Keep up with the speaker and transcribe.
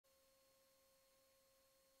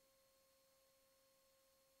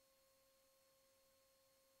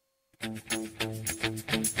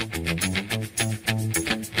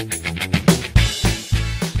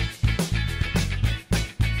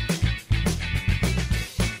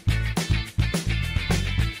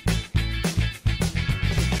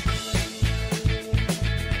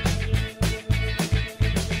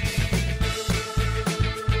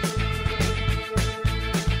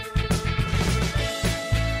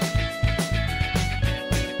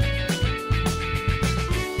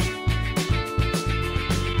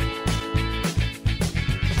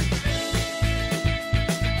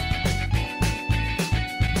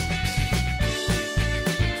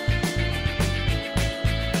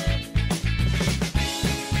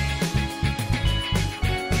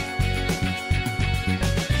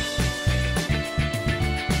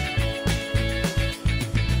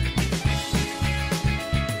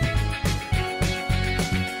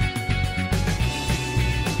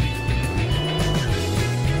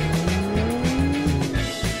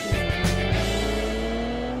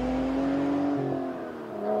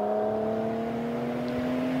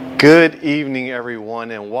Good evening,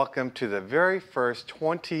 everyone, and welcome to the very first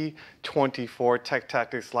 2024 Tech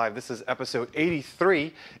Tactics Live. This is episode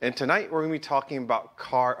 83, and tonight we're going to be talking about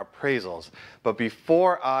car appraisals. But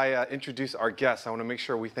before I introduce our guests, I want to make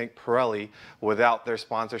sure we thank Pirelli. Without their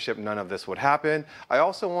sponsorship, none of this would happen. I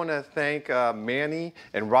also want to thank Manny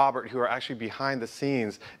and Robert, who are actually behind the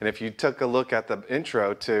scenes. And if you took a look at the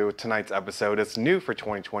intro to tonight's episode, it's new for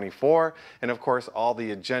 2024. And of course, all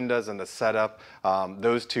the agendas and the setup,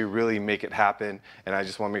 those two really make it happen. And I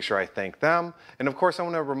just want to make sure I thank them. And of course, I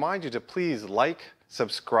want to remind you to please like,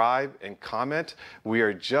 subscribe, and comment. We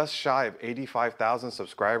are just shy of 85,000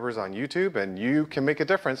 subscribers on YouTube, and you can make a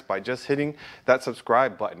difference by just hitting that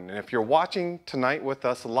subscribe button. And if you're watching tonight with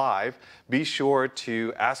us live, be sure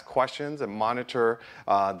to ask questions and monitor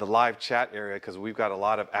the live chat area, because we've got a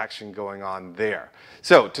lot of action going on there.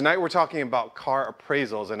 So tonight we're talking about car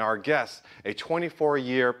appraisals, and our guest, a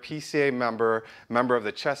 24-year PCA member of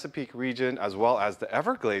the Chesapeake region as well as the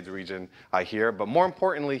Everglades region, I hear, but more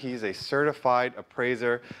importantly, he's a certified appraiser.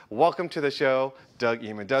 Welcome to the show, Doug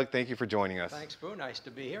Ehmann. Doug, thank you for joining us. Thanks, Boo. Nice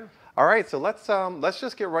to be here. All right, so let's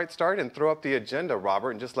just get right started and throw up the agenda,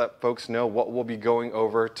 Robert, and just let folks know what we'll be going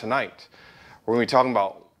over tonight. We're going to be talking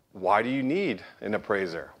about why do you need an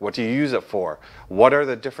appraiser? What do you use it for? What are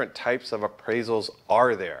the different types of appraisals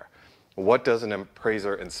are there? What does an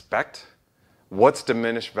appraiser inspect? What's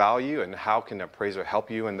diminished value, and how can an appraiser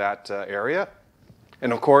help you in that area?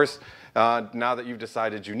 And of course, now that you've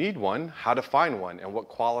decided you need one, how to find one and what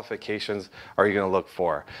qualifications are you going to look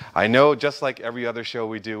for? I know, just like every other show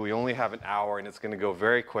we do, we only have an hour, and it's going to go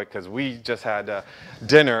very quick because we just had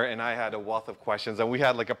dinner and I had a wealth of questions, and we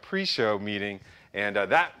had like a pre-show meeting, and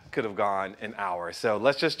that could have gone an hour. So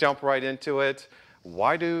let's just jump right into it.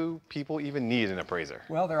 Why do people even need an appraiser?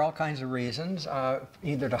 Well, there are all kinds of reasons,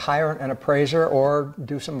 either to hire an appraiser or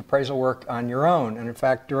do some appraisal work on your own. And in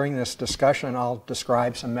fact, during this discussion, I'll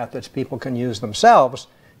describe some methods people can use themselves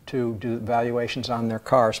to do valuations on their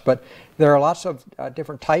cars. But there are lots of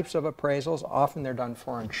different types of appraisals. Often they're done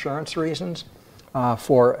for insurance reasons.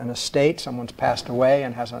 For an estate, someone's passed away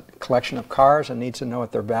and has a collection of cars and needs to know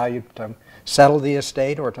what they're valued to settle the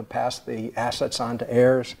estate or to pass the assets on to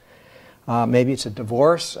heirs. Maybe it's a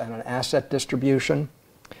divorce and an asset distribution.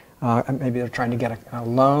 Maybe they're trying to get a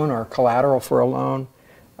loan or collateral for a loan,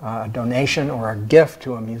 a donation or a gift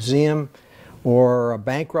to a museum, or a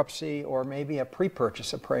bankruptcy, or maybe a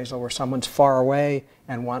pre-purchase appraisal where someone's far away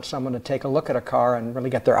and wants someone to take a look at a car and really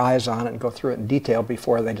get their eyes on it and go through it in detail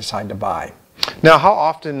before they decide to buy. Now, how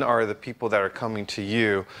often are the people that are coming to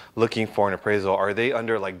you looking for an appraisal, are they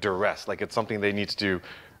under like duress? Like it's something they need to do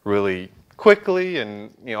really quickly, and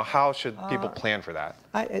how should people plan for that?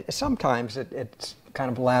 Sometimes it's kind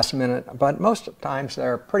of last minute, but most times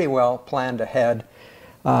they're pretty well planned ahead.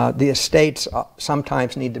 The estates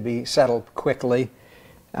sometimes need to be settled quickly,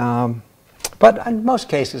 but in most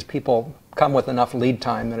cases people come with enough lead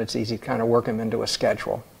time that it's easy to kind of work them into a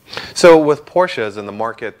schedule. So with Porsches in the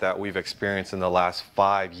market that we've experienced in the last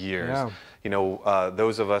 5 years,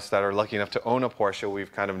 those of us that are lucky enough to own a Porsche,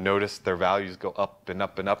 we've kind of noticed their values go up and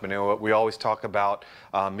up and up. And we always talk about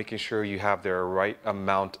making sure you have the right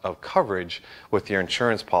amount of coverage with your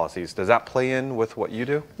insurance policies. Does that play in with what you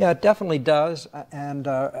do? Yeah, it definitely does. And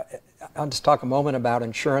I'll just talk a moment about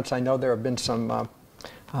insurance. I know there have been some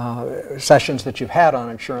sessions that you've had on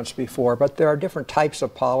insurance before, but there are different types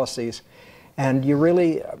of policies. And you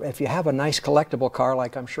really, if you have a nice collectible car,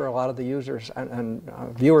 like I'm sure a lot of the users and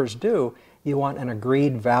viewers do, you want an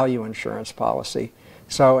agreed value insurance policy.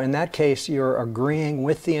 So in that case, you're agreeing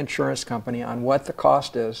with the insurance company on what the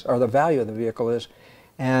cost is, or the value of the vehicle is,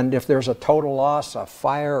 And if there's a total loss, a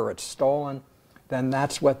fire, or it's stolen, then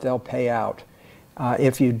that's what they'll pay out.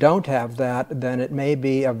 If you don't have that, then it may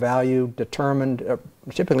be a value determined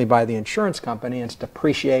typically by the insurance company, and it's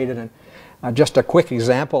depreciated. And just a quick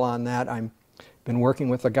example on that, I've been working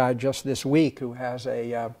with a guy just this week who has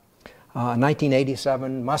a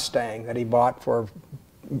 1987 Mustang that he bought for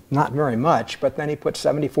not very much, but then he put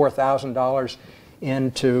 $74,000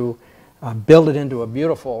 in to build it into a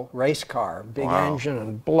beautiful race car, big engine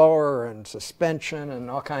and blower and suspension and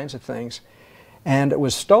all kinds of things. And it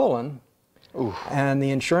was stolen. Oof. And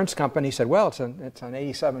the insurance company said, well, it's an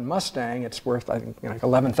 87 Mustang, it's worth, I think, like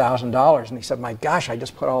 $11,000. And he said, my gosh, I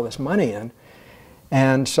just put all this money in.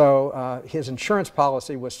 And so his insurance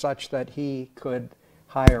policy was such that he could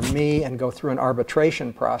hire me and go through an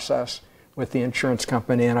arbitration process with the insurance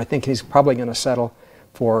company, and I think he's probably going to settle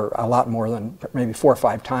for a lot more than maybe 4 or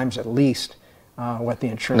 5 times at least what the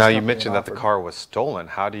insurance company Now you mentioned that the car was stolen.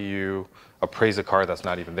 How do you appraise a car that's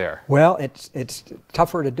not even there? Well, it's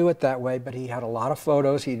tougher to do it that way, but he had a lot of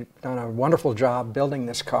photos. He'd done a wonderful job building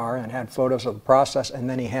this car and had photos of the process, and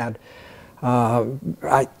then he had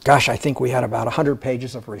I think we had about 100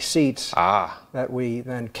 pages of receipts that we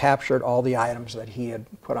then captured all the items that he had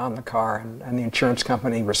put on the car, and the insurance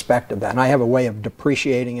company respected that. And I have a way of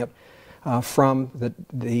depreciating it from the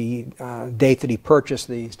date that he purchased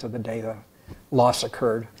these to the day the loss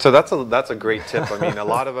occurred. So that's a great tip. I mean, a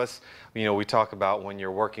lot of us, we talk about when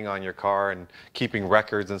you're working on your car and keeping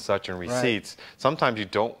records and such and receipts. Right. Sometimes you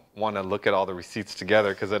don't want to look at all the receipts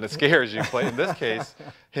together because then it scares you. But in this case,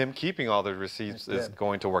 him keeping all the receipts is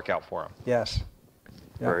going to work out for him. Yes. Yep.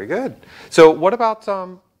 Very good. So what about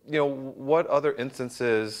what other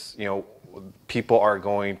instances people are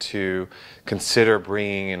going to consider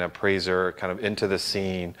bringing an appraiser kind of into the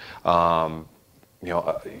scene? I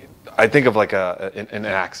think of like an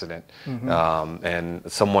accident,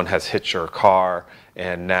 and someone has hit your car,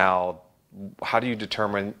 and now how do you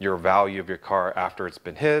determine your value of your car after it's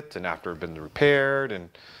been hit and after it's been repaired? And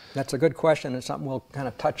that's a good question, and something we'll kind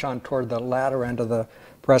of touch on toward the latter end of the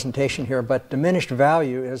presentation here. But diminished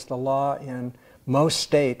value is the law in most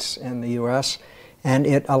states in the U.S., and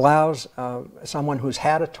it allows someone who's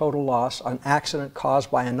had a total loss, an accident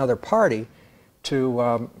caused by another party,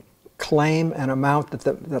 to claim an amount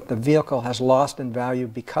that the vehicle has lost in value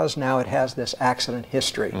because now it has this accident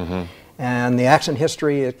history. And the accident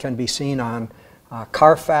history, it can be seen on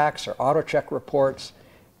Carfax or AutoCheck reports.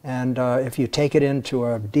 And if you take it into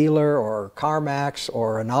a dealer or CarMax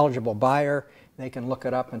or a knowledgeable buyer, they can look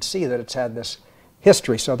it up and see that it's had this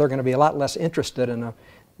history. So they're going to be a lot less interested in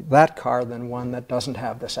that car than one that doesn't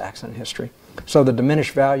have this accident history. So the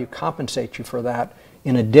diminished value compensates you for that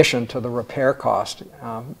in addition to the repair cost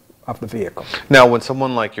of the vehicle. Now, when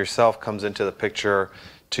someone like yourself comes into the picture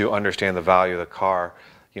to understand the value of the car,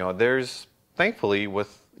 there's thankfully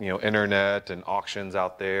with internet and auctions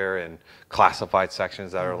out there and classified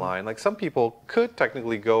sections that are aligned, like some people could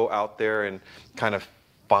technically go out there and kind of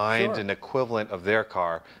find an equivalent of their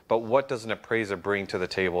car, but what does an appraiser bring to the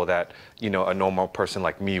table that a normal person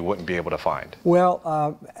like me wouldn't be able to find?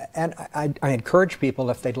 Well, and I encourage people,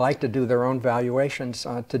 if they'd like to do their own valuations,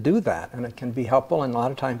 to do that, and it can be helpful, and a lot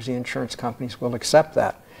of times the insurance companies will accept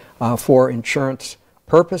that for insurance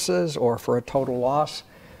purposes or for a total loss.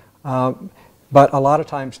 But a lot of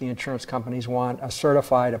times the insurance companies want a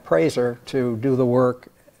certified appraiser to do the work,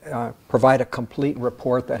 provide a complete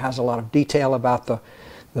report that has a lot of detail about the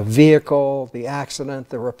vehicle, the accident,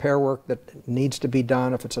 the repair work that needs to be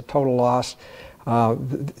done if it's a total loss,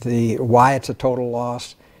 why it's a total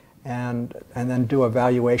loss, and then do a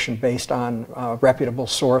valuation based on reputable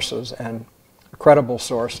sources and credible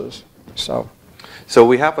sources. So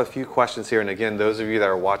we have a few questions here, and again, those of you that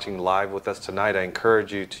are watching live with us tonight, I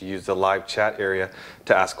encourage you to use the live chat area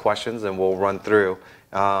to ask questions, and we'll run through.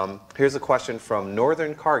 Here's a question from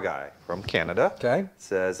Northern Car Guy from Canada. Okay. It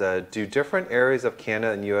says, do different areas of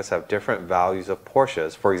Canada and U.S. have different values of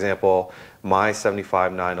Porsches? For example, my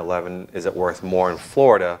 75 911, is it worth more in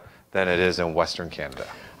Florida than it is in Western Canada?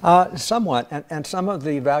 Somewhat, and some of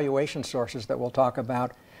the valuation sources that we'll talk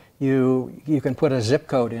about, you can put a zip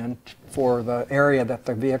code in for the area that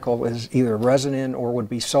the vehicle is either resident in or would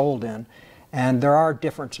be sold in, and there are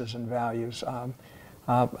differences in values.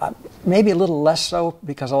 Maybe a little less so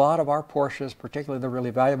because a lot of our Porsches, particularly the really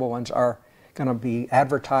valuable ones, are going to be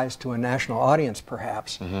advertised to a national audience,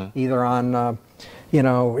 perhaps, either on,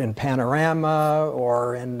 in Panorama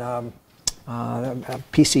or in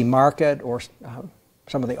PC Market or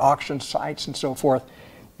some of the auction sites and so forth.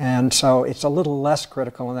 And so it's a little less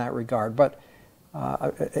critical in that regard. But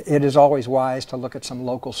it is always wise to look at some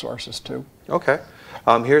local sources too. Okay.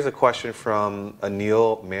 Here's a question from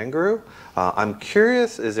Anil Manguru. I'm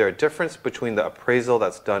curious, is there a difference between the appraisal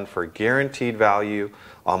that's done for guaranteed value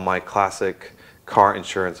on my classic car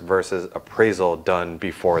insurance versus appraisal done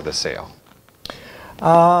before the sale?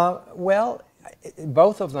 Well,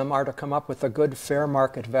 both of them are to come up with a good fair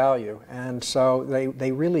market value, and so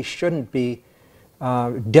they really shouldn't be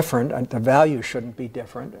different, and the value shouldn't be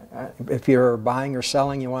different. If you're buying or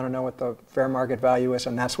selling, you want to know what the fair market value is,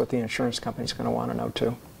 and that's what the insurance company's going to want to know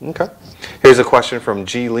too. Okay. Here's a question from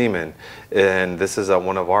G. Lehman, and this is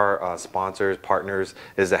one of our sponsors, partners.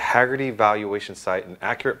 Is the Hagerty valuation site an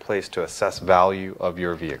accurate place to assess value of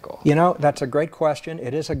your vehicle? You know, that's a great question.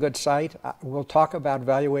 It is a good site. We'll talk about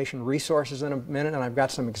valuation resources in a minute, and I've got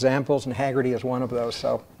some examples, and Hagerty is one of those,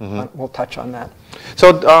 so we'll touch on that.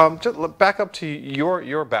 So just back up to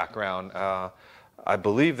your background. I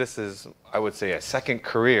believe this is, I would say, a second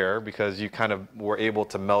career, because you kind of were able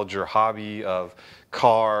to meld your hobby of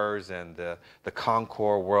cars and the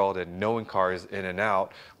Concours world and knowing cars in and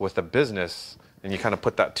out with a business, and you kind of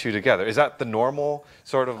put that two together. Is that the normal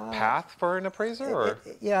sort of path for an appraiser? Or?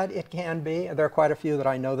 Yeah, it can be. There are quite a few that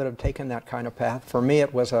I know that have taken that kind of path. For me,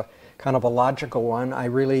 it was a kind of a logical one. I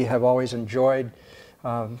really have always enjoyed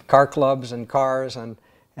car clubs and cars and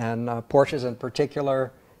Porsches in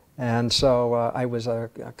particular. And so I was a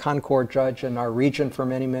Concours judge in our region for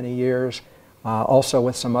many, many years, also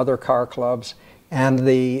with some other car clubs. And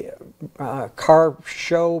the car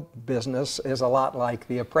show business is a lot like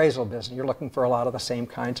the appraisal business. You're looking for a lot of the same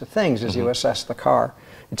kinds of things as you assess the car,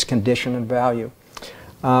 its condition and value.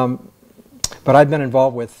 But I've been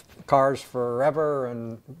involved with cars forever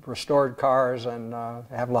and restored cars, and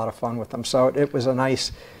have a lot of fun with them. So it was a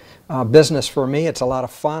nice business for me. It's a lot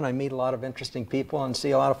of fun. I meet a lot of interesting people and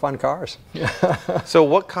see a lot of fun cars. So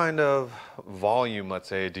what kind of volume, let's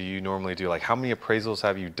say, do you normally do? Like, how many appraisals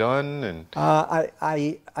have you done? And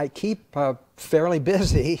I keep fairly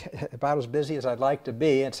busy, about as busy as I'd like to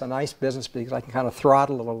be. It's a nice business because I can kind of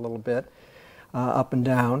throttle it a little bit up and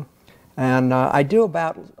down. And I do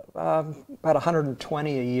about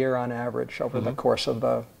 120 a year on average over the course of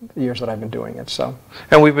the years that I've been doing it. So,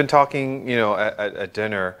 and we've been talking, you know, at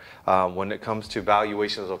dinner when it comes to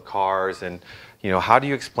valuations of cars, and you know, how do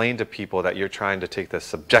you explain to people that you're trying to take the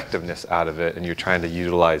subjectiveness out of it and you're trying to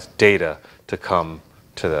utilize data to come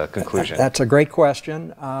to the conclusion? That's a great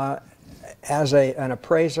question. As an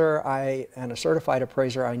appraiser and a certified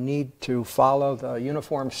appraiser, I need to follow the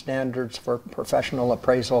uniform standards for professional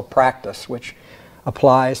appraisal practice, which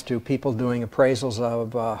applies to people doing appraisals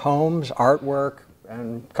of homes, artwork,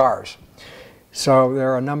 and cars. So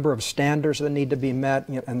there are a number of standards that need to be met,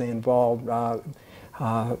 and they involve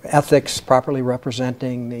ethics, properly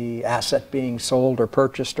representing the asset being sold or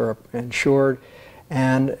purchased or insured,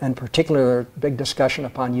 and in particular, big discussion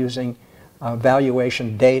upon using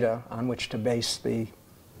valuation data on which to base the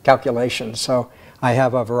calculations. So I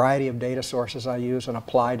have a variety of data sources I use and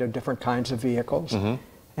apply to different kinds of vehicles,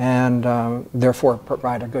 and therefore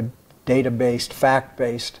provide a good data-based,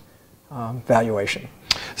 fact-based valuation.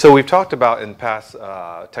 So we've talked about in past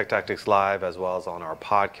Tech Tactics Live, as well as on our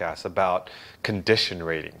podcast, about condition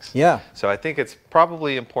ratings. Yeah. So I think it's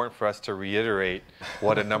probably important for us to reiterate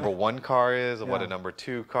what a number one car is, and what a number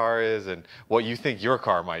two car is, and what you think your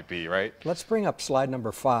car might be, right? Let's bring up slide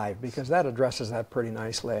number 5, because that addresses that pretty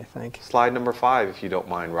nicely, I think. Slide number 5, if you don't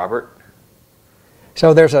mind, Robert.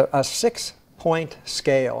 So there's a 6-point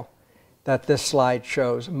scale that this slide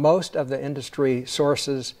shows. Most of the industry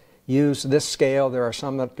sources use this scale. There are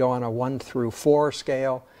some that go on a 1 through 4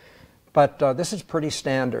 scale, but this is pretty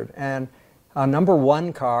standard. And a number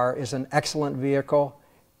 1 car is an excellent vehicle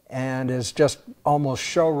and is just almost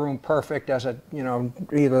showroom perfect, as a, you know,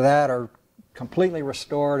 either that or completely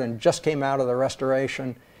restored and just came out of the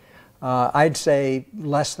restoration. I'd say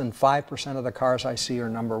less than 5% of the cars I see are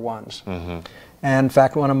number 1s. And in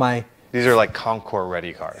fact, one of my These are like Concours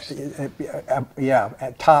ready cars. Yeah,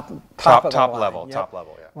 at top level. Yep. Top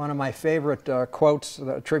level. Yeah. One of my favorite quotes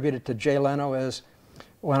attributed to Jay Leno is,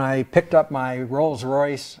 when I picked up my Rolls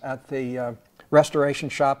Royce at the restoration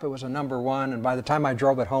shop, it was a number 1, and by the time I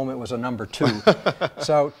drove it home, it was a number 2.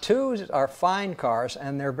 So 2s are fine cars,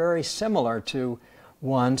 and they're very similar to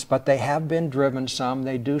 1s, but they have been driven some.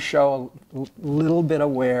 They do show a little bit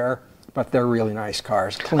of wear, but they're really nice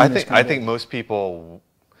cars. I think most people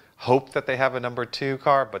hope that they have a number 2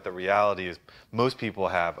 car, but the reality is most people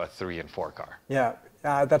have a 3 and 4 car. Yeah,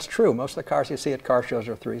 that's true. Most of the cars you see at car shows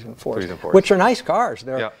are 3s and 4s, 3s and 4s. which are nice cars.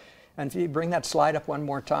 They're, yeah. And if you bring that slide up one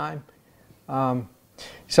more time.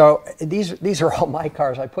 So these are all my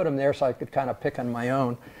cars. I put them there so I could kind of pick on my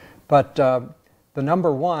own. But The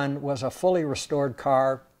number 1 was a fully restored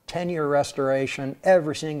car, 10-year restoration,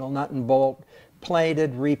 every single nut and bolt,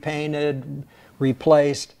 plated, repainted,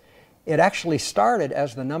 replaced. It actually started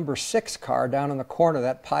as the number 6 car down in the corner,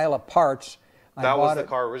 that pile of parts. That was the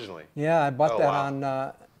car originally? Yeah, I bought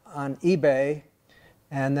that on eBay,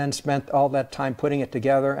 and then spent all that time putting it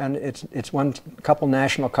together, and it's won a couple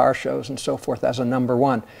national car shows and so forth as a number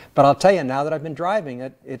 1. But I'll tell you, now that I've been driving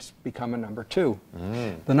it, it's become a number 2.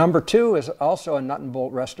 The number 2 is also a nut and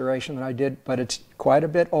bolt restoration that I did, but it's quite a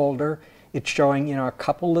bit older. It's showing, you know, a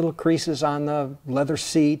couple little creases on the leather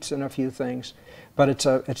seats and a few things, but it's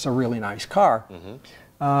a really nice car.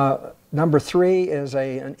 Number 3 is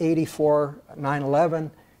an '84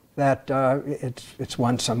 911 that it's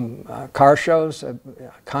won some car shows,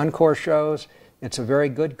 concours shows. It's a very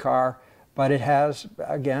good car, but it has,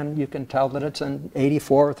 again, you can tell that it's an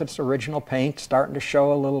 '84 with its original paint, starting to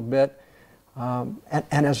show a little bit. And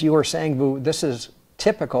as you were saying, Boo, this is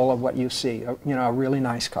typical of what you see, you know, a really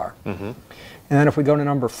nice car. And then if we go to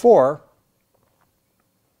number 4,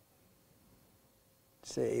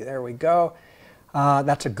 let's see, there we go.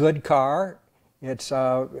 That's a good car. It's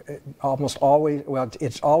almost always, well,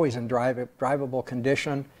 it's always in drivable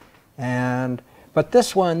condition. But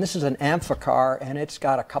this is an Ampha car, and it's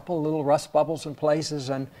got a couple little rust bubbles in places,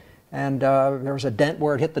 and there was a dent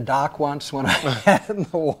where it hit the dock once when I had it in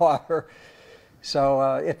the water.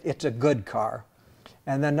 So it's a good car.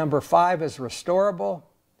 And then number 5 is restorable.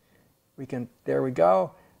 There we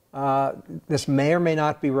go. This may or may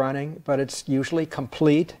not be running, but it's usually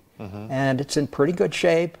complete, and it's in pretty good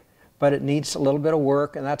shape, but it needs a little bit of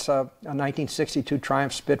work, and that's a 1962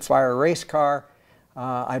 Triumph Spitfire race car.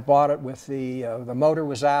 I bought it with the motor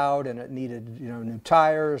was out, and it needed, you know, new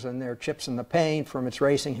tires, and there are chips in the paint from its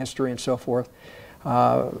racing history and so forth,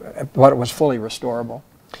 but it was fully restorable.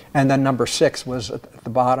 And then number 6 was at the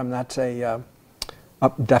bottom. That's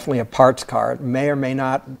definitely a parts car. It may or may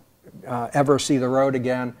not ever see the road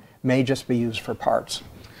again, may just be used for parts.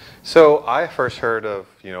 So I first heard of,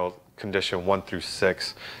 you know, condition 1 through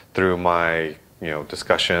 6 through my, you know,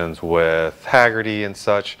 discussions with Haggerty and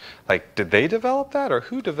such. Like, did they develop that, or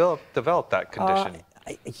who developed that condition?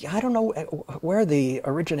 I don't know where the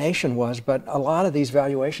origination was, but a lot of these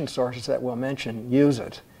valuation sources that we'll mention use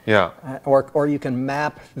it. Yeah. Or you can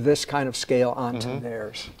map this kind of scale onto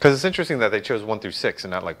theirs. Because it's interesting that they chose 1 through 6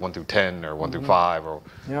 and not like 1 through 10 or 1 through 5 or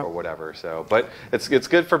whatever. So, but it's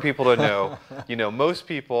good for people to know. You know, most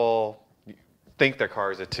people think their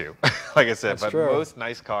car is a 2, like I said, but most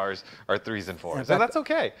nice cars are 3s and 4s, and that's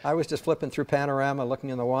okay. I was just flipping through Panorama looking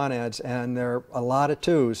in the want ads, and there are a lot of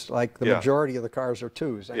 2s, like the majority of the cars are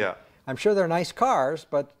 2s. And I'm sure they're nice cars,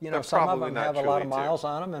 but you know, they're some of them have a lot of miles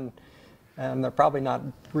on them, and they're probably not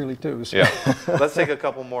really 2s. Yeah. Let's take a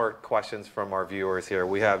couple more questions from our viewers here.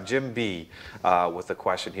 We have Jim B. With a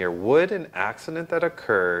question here. Would an accident that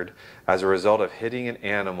occurred as a result of hitting an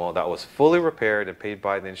animal that was fully repaired and paid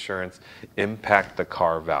by the insurance impact the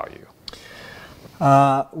car value?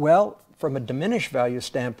 Well, from a diminished value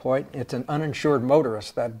standpoint, it's an uninsured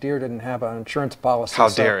motorist. That deer didn't have an insurance policy. How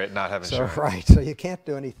dare it not have insurance? Right. So you can't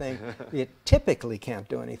do anything. You typically can't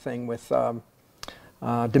do anything with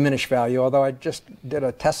diminished value, although I just did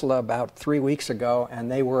a Tesla about 3 weeks ago,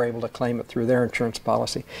 and they were able to claim it through their insurance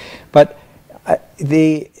policy. But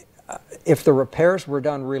if the repairs were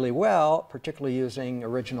done really well, particularly using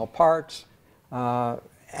original parts,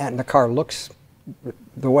 and the car looks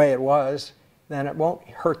the way it was, then it won't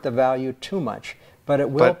hurt the value too much. But it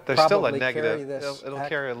will but there's probably still a negative. carry this. It'll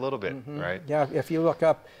carry a little bit, right? Yeah, if you look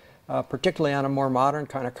up, particularly on a more modern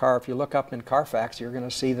kind of car, if you look up in Carfax, you're going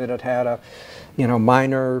to see that it had a, you know,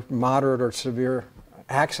 minor, moderate, or severe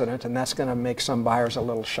accident, and that's going to make some buyers a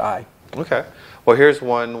little shy. Okay. Well, here's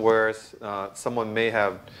one where someone may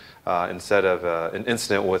have, instead of an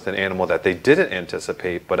incident with an animal that they didn't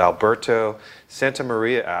anticipate, but Alberto Santa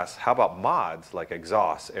Maria asks, how about mods like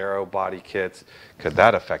exhaust, aero body kits? Could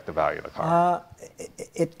that affect the value of the car?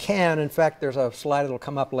 It can. In fact, there's a slide that will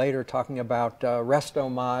come up later talking about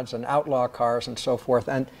resto mods and outlaw cars and so forth.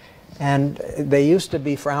 And they used to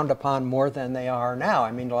be frowned upon more than they are now.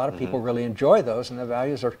 I mean, a lot of people really enjoy those, and the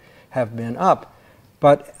values have been up.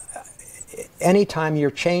 But anytime you're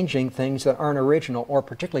changing things that aren't original, or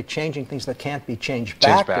particularly changing things that can't be changed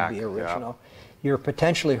back to be original, you're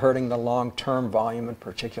potentially hurting the long-term volume in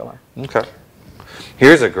particular. Okay.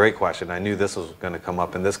 Here's a great question. I knew this was going to come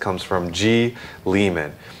up, and this comes from G.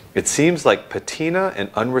 Lehman. It seems like patina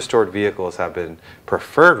and unrestored vehicles have been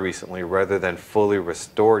preferred recently rather than fully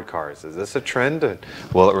restored cars. Is this a trend, and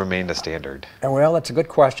will it remain the standard? Well, that's a good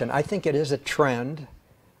question. I think it is a trend.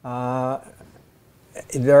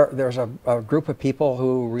 There's a group of people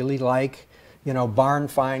who really like barn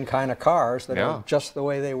find kind of cars that Yeah. are just the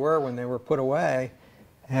way they were when they were put away.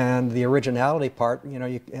 And the originality part,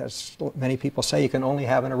 as many people say, you can only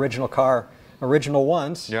have an original car original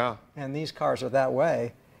once. Yeah. And these cars are that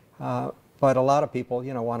way. But a lot of people,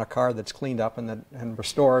 want a car that's cleaned up and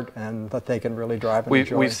restored and that they can really drive and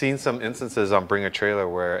enjoy. We've seen some instances on Bring a Trailer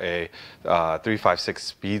where a 356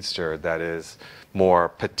 Speedster that is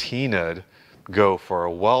more patinaed go for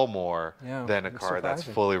well more than a car that's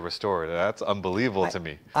fully restored. That's unbelievable to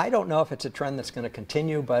me. I don't know if it's a trend that's going to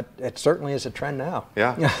continue, but it certainly is a trend now.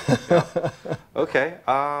 Yeah. Yeah. Okay.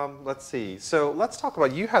 Let's see. So let's talk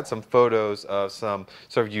about, you had some photos of some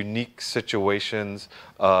sort of unique situations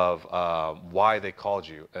of why they called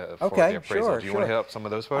you for the appraisal. Sure, Do you want to hit up some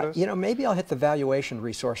of those photos? Maybe I'll hit the valuation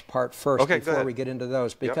resource part first before we get into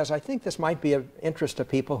those, because I think this might be of interest to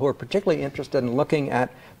people who are particularly interested in looking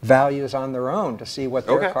at values on their own to see what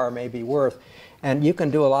their car may be worth. And you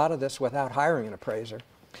can do a lot of this without hiring an appraiser.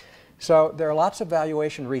 So there are lots of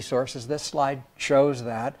valuation resources. This slide shows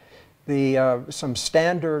that. Some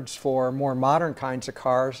standards for more modern kinds of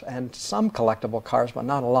cars and some collectible cars, but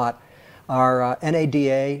not a lot, are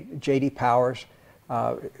NADA, J.D. Powers,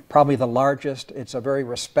 probably the largest. It's a very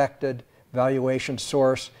respected valuation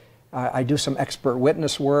source. I do some expert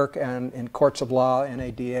witness work, and in courts of law,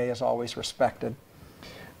 NADA is always respected.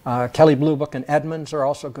 Kelley Blue Book and Edmunds are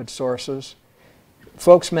also good sources.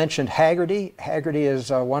 Folks mentioned Hagerty. Hagerty is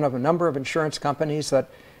one of a number of insurance companies that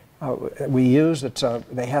we use.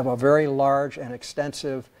 They have a very large and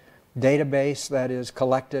extensive database that is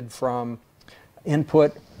collected from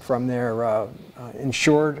input from their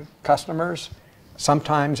insured customers.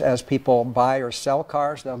 Sometimes as people buy or sell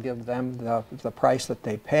cars, they'll give them the price that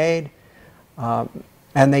they paid,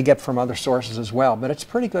 and they get from other sources as well. But it's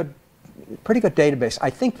pretty good database.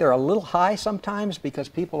 I think they're a little high sometimes because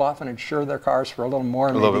people often insure their cars for a little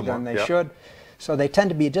more than they should. So they tend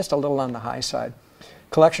to be just a little on the high side.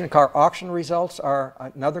 Collection car auction results are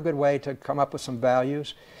another good way to come up with some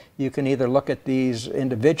values. You can either look at these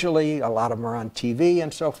individually, a lot of them are on TV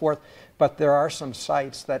and so forth, but there are some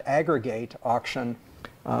sites that aggregate auction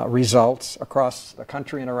results across the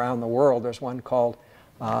country and around the world. There's one called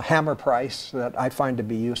Hammer Price that I find to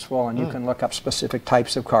be useful, and you can look up specific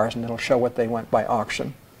types of cars and it'll show what they went by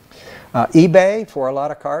auction. eBay, for a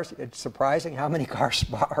lot of cars, it's surprising how many cars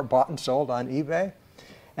are bought and sold on eBay.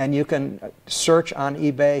 And you can search on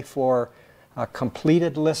eBay for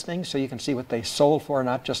completed listings so you can see what they sold for,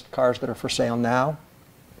 not just cars that are for sale now.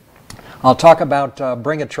 I'll talk about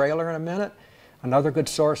Bring a Trailer in a minute. Another good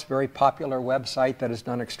source, very popular website that has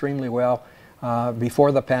done extremely well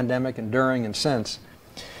before the pandemic and during and since.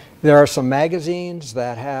 There are some magazines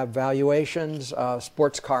that have valuations.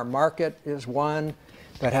 Sports Car Market is one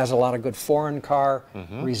that has a lot of good foreign car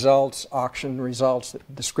results, auction results,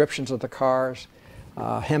 descriptions of the cars.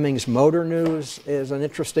 Hemmings Motor News is an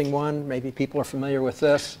interesting one. Maybe people are familiar with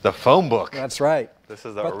this. The phone book. That's right. This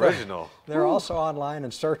is the original. They're also online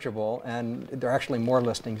and searchable, and there are actually more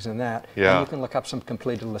listings in that. Yeah. And you can look up some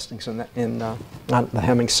completed listings on the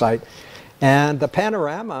Hemmings site. And the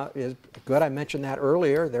Panorama is good. I mentioned that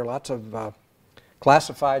earlier. There are lots of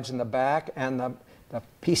classifieds in the back, and the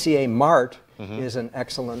PCA Mart is an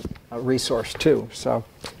excellent resource too. So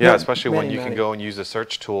yeah, especially when you can go and use a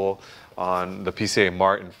search tool on the PCA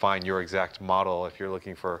Mart and find your exact model. If you're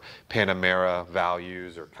looking for Panamera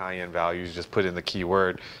values or Cayenne values, just put in the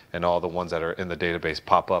keyword and all the ones that are in the database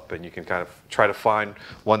pop up, and you can kind of try to find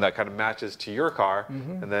one that kind of matches to your car,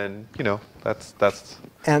 and then that's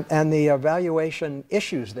and the evaluation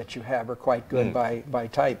issues that you have are quite good by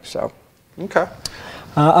type. So okay.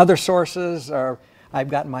 Other sources are, I've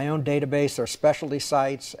got my own database, or specialty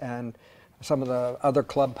sites, and some of the other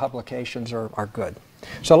club publications are good.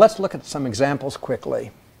 So let's look at some examples quickly.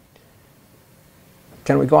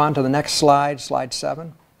 Can we go on to the next slide, slide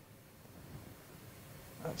 7?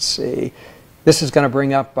 Let's see. This is going to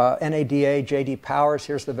bring up NADA, J.D. Powers.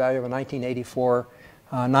 Here's the value of a 1984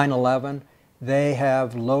 911. They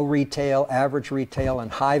have low retail, average retail, and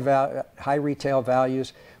high retail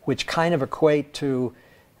values, which kind of equate to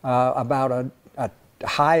about a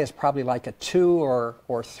high is probably like a 2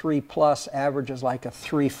 or 3 plus, average is like a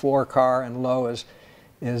 3-4 car, and low is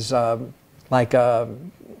like a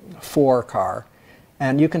 4 car.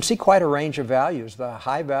 And you can see quite a range of values. The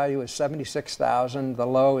high value is $76,000, the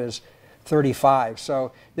low is $35,000.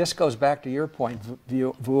 So this goes back to your point,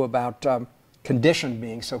 Vu, about condition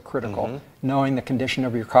being so critical, knowing the condition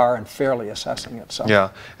of your car and fairly assessing it. So.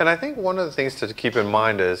 Yeah, and I think one of the things to keep in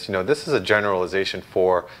mind is, this is a generalization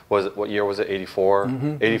for, what year was it,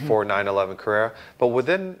 84? 84 911 Carrera. But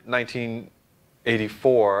within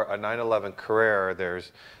 1984, a 911 Carrera,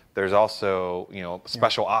 there's there's also, you know,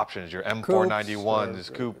 special options, your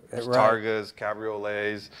M491s, coupes, Targas,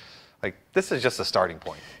 cabriolets. Like, this is just a starting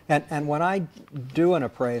point. And when I do an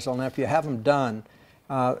appraisal, and if you have them done,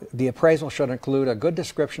 the appraisal should include a good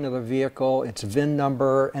description of the vehicle, its VIN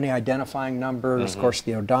number, any identifying numbers, of course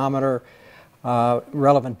the odometer,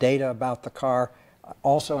 relevant data about the car,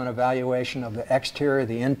 also an evaluation of the exterior,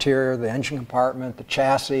 the interior, the engine compartment, the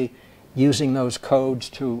chassis, using those codes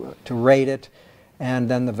to rate it, and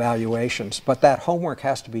then the valuations. But that homework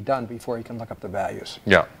has to be done before you can look up the values.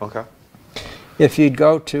 Yeah, okay. If you'd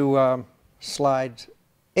go to slide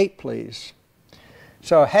 8, please.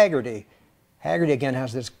 So Hagerty again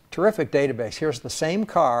has this terrific database. Here's the same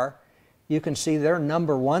car. You can see their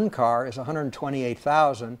number 1 car is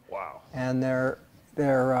 128,000. Wow. And their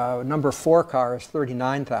number 4 car is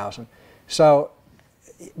 39,000. So,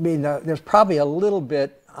 I mean, there's probably a little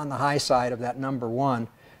bit on the high side of that number 1,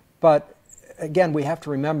 but again, we have to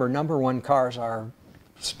remember number 1 cars are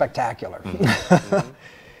spectacular.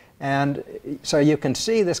 And so you can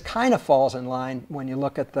see this kind of falls in line when you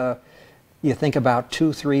look at you think about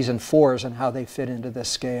 2, 3s, and 4s and how they fit into this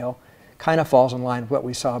scale. Kind of falls in line with what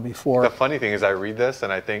we saw before. The funny thing is I read this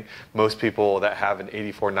and I think most people that have an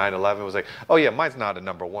 84 911 was like, oh yeah, mine's not a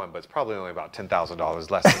number 1, but it's probably only about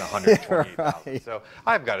 $10,000 less than 128,000. Right. So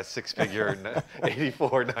I've got a 6-figure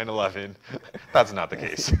 84 911. That's not the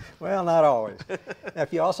case. Well, not always. Now,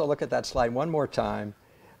 if you also look at that slide one more time,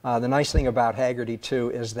 the nice thing about Hagerty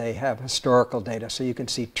too is they have historical data, so you can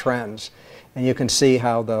see trends, and you can see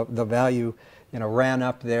how the value, you know, ran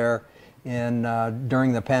up there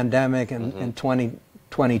during the pandemic in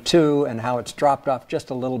 2022, and how it's dropped off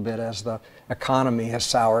just a little bit as the economy has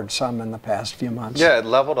soured some in the past few months. Yeah, it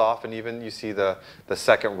leveled off, and even you see the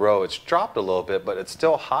second row, it's dropped a little bit, but it's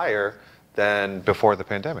still higher than before the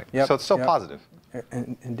pandemic. Yep, so it's still positive.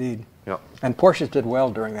 Indeed. Yep. And Porsches did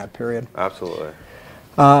well during that period. Absolutely.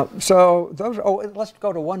 So those. Oh, let's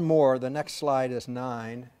go to one more. The next slide is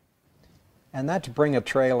 9, and that's Bring a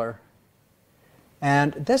Trailer.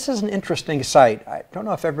 And this is an interesting site. I don't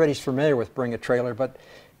know if everybody's familiar with Bring a Trailer, but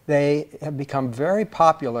they have become very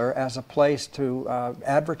popular as a place to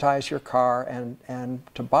advertise your car and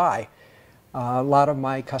to buy. A lot of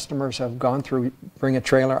my customers have gone through Bring a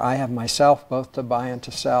Trailer. I have myself, both to buy and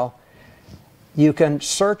to sell. You can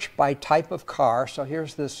search by type of car. So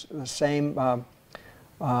here's the same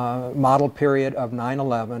model period of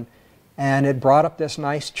 911, and it brought up this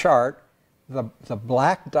nice chart. The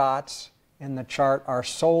black dots in the chart are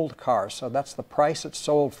sold cars, so that's the price it's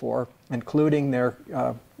sold for, including their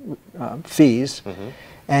fees.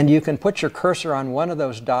 And you can put your cursor on one of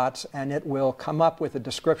those dots and it will come up with a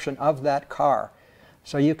description of that car.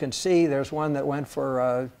 So you can see there's one that went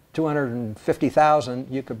for 250,000.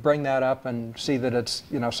 You could bring that up and see that it's,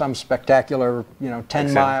 you know, some spectacular, you know,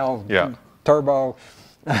 10-mile turbo.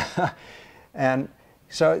 And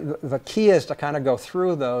so the key is to kind of go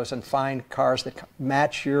through those and find cars that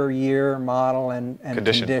match your year, model, and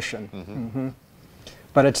condition.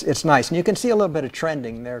 But it's nice, and you can see a little bit of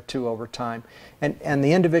trending there too over time. And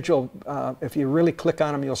the individual, if you really click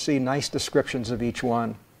on them, you'll see nice descriptions of each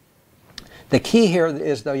one. The key here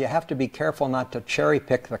is, though, you have to be careful not to cherry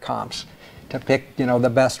pick the comps, to pick, you know, the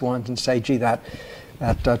best ones and say, gee, that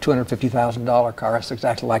 $250,000 car is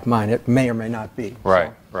exactly like mine. It may or may not be. Right,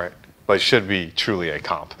 so. Right. But it should be truly a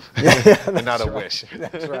comp, and not a wish.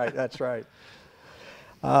 That's right. That's right.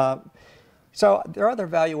 So there are other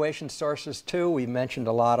valuation sources too. We mentioned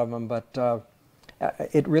a lot of them, but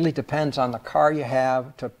it really depends on the car you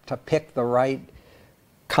have to pick the right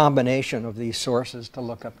combination of these sources to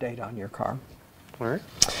look up data on your car. All right.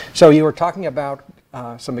 So you were talking about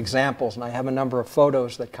some examples, and I have a number of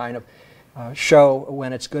photos that kind of show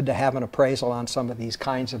when it's good to have an appraisal on some of these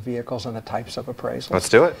kinds of vehicles and the types of appraisals. Let's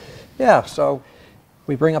do it. Yeah, so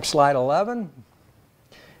we bring up slide 11.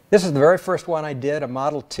 This is the very first one I did, a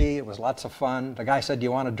Model T. It was lots of fun. The guy said, do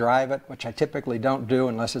you want to drive it? Which I typically don't do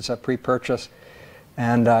unless it's a pre-purchase.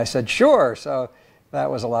 And I said, sure. So that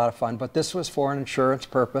was a lot of fun. But this was for an insurance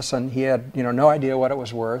purpose, and he had, you know, no idea what it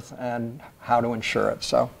was worth and how to insure it.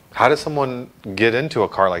 So. How does someone get into a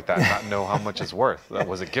car like that and not know how much it's worth?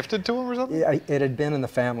 Was it gifted to him or something? Yeah, it had been in the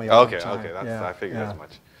family a long time. Okay, I figured as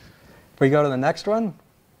much. We go to the next one.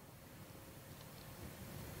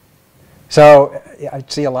 So I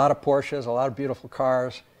see a lot of Porsches, a lot of beautiful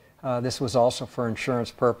cars. This was also for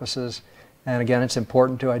insurance purposes. And again, it's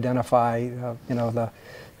important to identify, you know,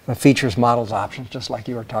 the features, models, options, just like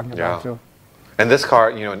you were talking about too. And this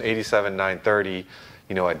car, you know, an 87 930,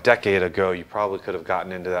 you know, a decade ago, you probably could have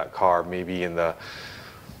gotten into that car maybe in the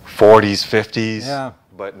 40s, 50s. Yeah.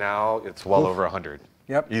 But now it's well over 100.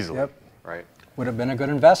 Yep. Easily. Yep. Right. would have been a good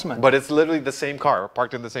investment. But it's literally the same car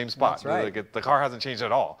parked in the same spot. That's right. Like the car hasn't changed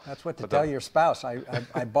at all. That's what to tell your spouse.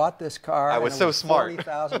 I bought this car. I was and it so was smart.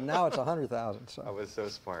 $40,000. Now it's $100,000. So. I was so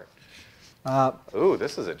smart. Ooh,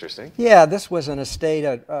 this is interesting. Yeah, this was an estate.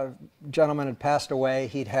 A gentleman had passed away.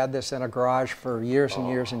 He'd had this in a garage for years and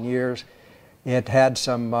years and years. It had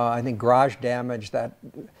some, I think, garage damage.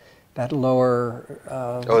 That lower.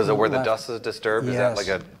 Is it where the dust is disturbed? Yes. Is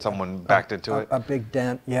that like someone backed into it? A big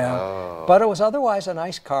dent, yeah. Oh. But it was otherwise a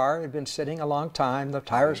nice car. It had been sitting a long time. The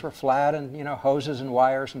tires were flat, and hoses and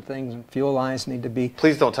wires and things, and fuel lines need to be.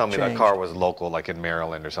 Please don't tell me changed. that car was local, like in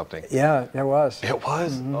Maryland or something. Yeah, it was. It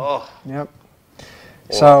was. Mm-hmm. Oh. Yep.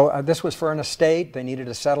 So this was for an estate. They needed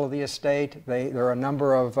to settle the estate. There were a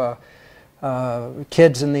number of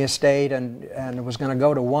kids in the estate, and it was going to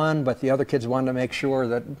go to one, but the other kids wanted to make sure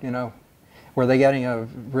that, were they getting a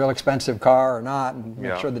real expensive car or not, and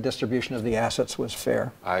make sure the distribution of the assets was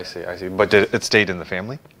fair. I see. But it stayed in the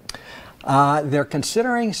family? They're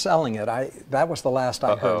considering selling it. That was the last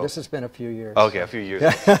I heard. This has been a few years. Okay, a few years.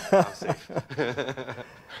 I'm safe.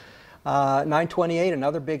 928,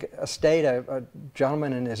 another big estate. A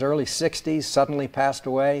gentleman in his early 60s suddenly passed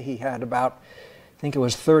away. He had about, I think it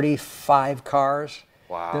was 35 cars.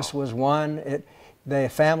 Wow. This was one. The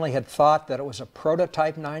family had thought that it was a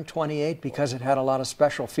prototype 928 because it had a lot of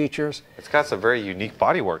special features. It's got some very unique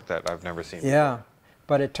bodywork that I've never seen Yeah, before.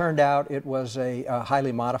 but it turned out it was a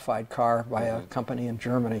highly modified car by a company in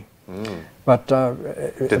Germany. But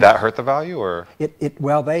did that hurt the value, or?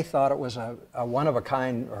 Well, they thought it was a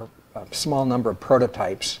one-of-a-kind or a small number of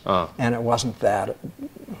prototypes, and it wasn't that.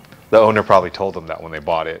 The owner probably told them that when they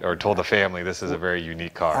bought it, or told the family this is a very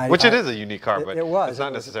unique car, which it is a unique car, but it's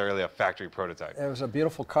not necessarily a factory prototype. It was a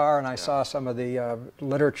beautiful car, and I saw some of the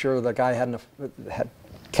literature the guy had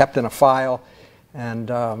kept in a file, and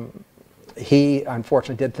he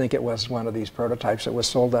unfortunately did think it was one of these prototypes that was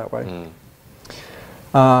sold that way.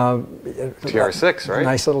 TR6, right?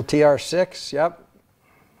 Nice little TR6, yep.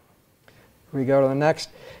 We go to the next.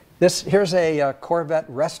 Here's a Corvette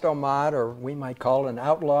Resto Mod, or we might call it an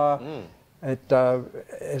Outlaw. It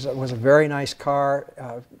was a very nice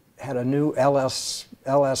car. Had a new LS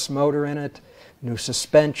motor in it, new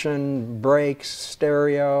suspension, brakes,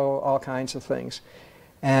 stereo, all kinds of things.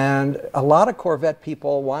 And a lot of Corvette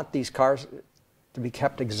people want these cars to be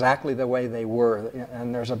kept exactly the way they were.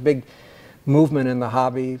 And there's a big movement in the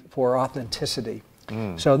hobby for authenticity.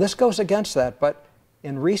 So this goes against that. But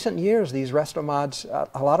in recent years, these Resto Mods,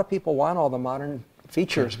 a lot of people want all the modern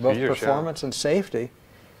features, both performance and safety.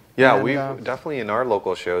 Yeah, and we've definitely in our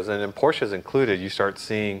local shows, and in Porsche's included, you start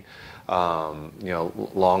seeing long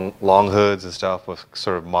hoods and stuff with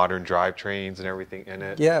sort of modern drivetrains and everything in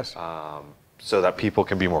it. Yes. So that people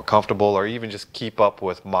can be more comfortable, or even just keep up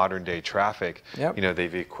with modern day traffic. Yep.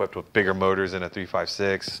 They've equipped with bigger motors in a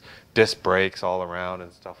 356, disc brakes all around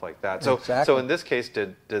and stuff like that. So, exactly. So in this case,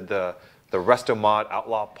 did the Resto Mod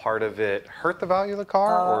Outlaw part of it hurt the value of the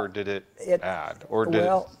car, or did it add? Or did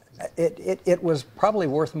it was probably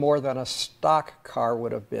worth more than a stock car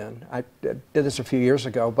would have been. I did this a few years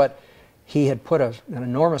ago, but he had put an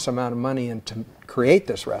enormous amount of money in to create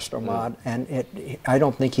this Resto Mod, and I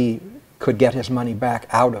don't think he could get his money back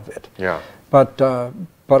out of it. Yeah. But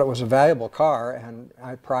it was a valuable car, and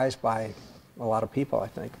prized by a lot of people, I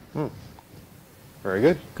think. Very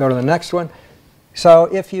good. Go to the next one. So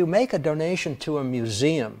if you make a donation to a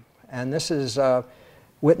museum, and this is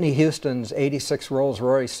Whitney Houston's '86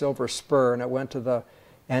 Rolls-Royce Silver Spur, and it went to the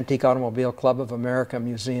Antique Automobile Club of America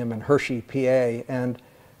Museum in Hershey, PA, and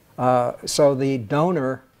so the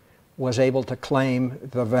donor was able to claim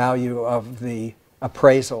the value of the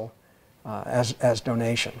appraisal as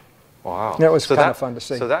donation. Wow. It was kind of fun to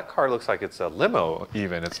see. So that car looks like it's a limo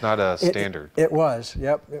even. It's not a standard. It was,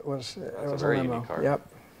 yep. It was a very limo. unique car. Yep.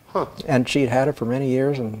 Huh. And she'd had it for many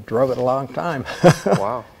years and drove it a long time.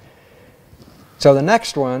 Wow. So the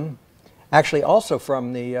next one, actually also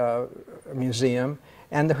from the museum,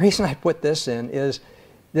 and the reason I put this in is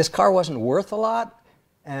this car wasn't worth a lot,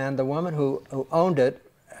 and the woman who owned it,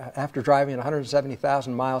 after driving it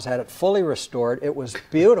 170,000 miles, had it fully restored. It was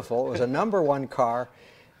beautiful. It was a #1 car,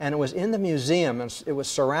 and it was in the museum, and it was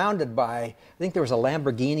surrounded by, I think there was a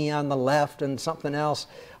Lamborghini on the left and something else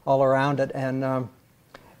all around it. And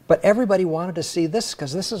but everybody wanted to see this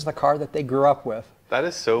because this is the car that they grew up with. That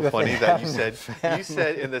is so funny that you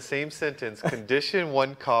said in the same sentence, condition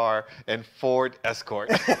 1 car and Ford Escort.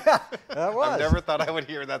 That was. I never thought I would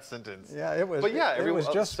hear that sentence. Yeah, it was. But yeah, it was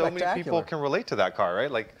just so many people can relate to that car,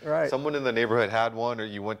 right? Like someone in the neighborhood had one, or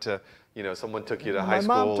you went to, someone took you to high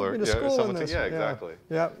school, My mom took me to school someone in this. yeah, exactly.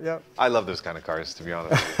 Yep. I love those kind of cars, to be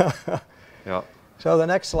honest with you. Yeah. So the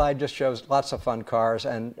next slide just shows lots of fun cars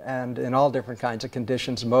and in all different kinds of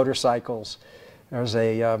conditions, motorcycles. There's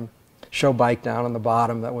a show bike down on the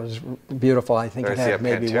bottom that was beautiful. I think it had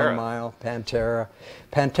maybe Pantera. 1 mile. Pantera.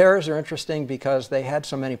 Panteras are interesting because they had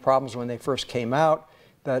so many problems when they first came out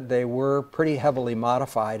that they were pretty heavily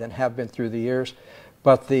modified and have been through the years.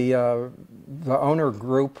 But the owner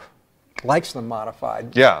group likes them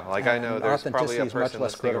modified. Yeah, like I know And there's probably a authenticity is much person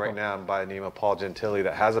less listening right critical. now by the name of Paul Gentili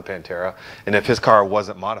that has a Pantera, and if his car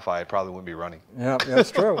wasn't modified, it probably wouldn't be running. Yeah,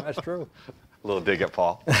 that's true. That's true. A little dig at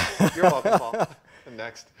Paul. You're welcome, Paul.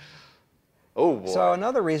 Next. Oh, boy. So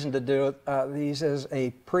another reason to do these is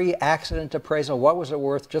a pre-accident appraisal. What was it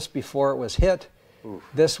worth just before it was hit? Oof.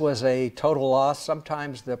 This was a total loss.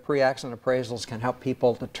 Sometimes the pre-accident appraisals can help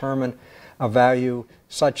people determine a value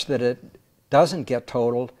such that it doesn't get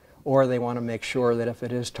totaled, or they want to make sure that if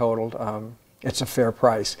it is totaled, it's a fair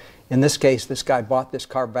price. In this case, this guy bought this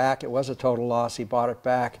car back. It was a total loss. He bought it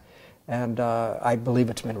back, and I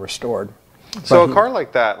believe it's been restored. So But a car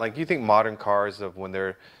like that, like you think modern cars of when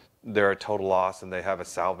they're a total loss and they have a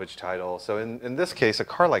salvage title. So in this case, a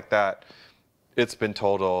car like that, it's been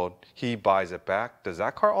totaled, he buys it back. Does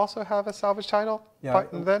that car also have a salvage title? yeah,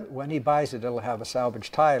 Then? when he buys it, it'll have a salvage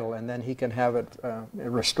title, and then he can have it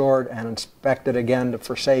restored and inspected again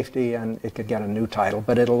for safety, and it could get a new title.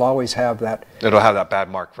 But it'll always have that. It'll have that bad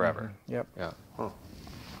mark forever. Yep. Yeah. Huh.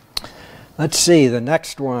 Let's see, the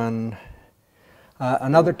next one.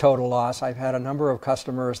 Another total loss. I've had a number of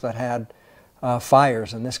customers that had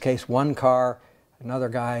fires. In this case, one car. Another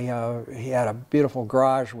guy, he had a beautiful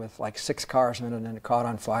garage with like 6 cars in it, and it caught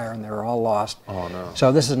on fire, and they were all lost. Oh, no.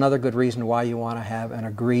 So this is another good reason why you want to have an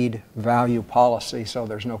agreed value policy, so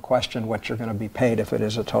there's no question what you're going to be paid if it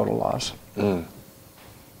is a total loss. Mm.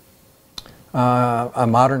 A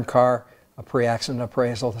modern car, a pre-accident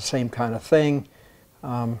appraisal, the same kind of thing.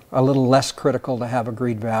 A little less critical to have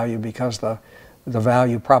agreed value because the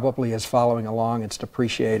value probably is following along its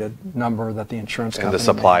depreciated number that the insurance company And the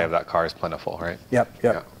supply made. of that car is plentiful, right?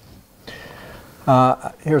 Yep.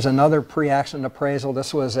 Here's another pre-accident appraisal.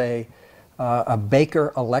 This was a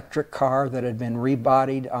Baker electric car that had been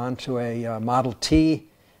rebodied onto a Model T.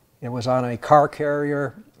 It was on a car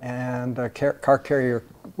carrier, and the car carrier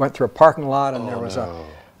went through a parking lot, and there was a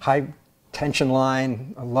high tension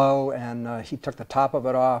line, low, and he took the top of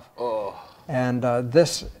it off. Oh. And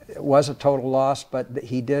this was a total loss, but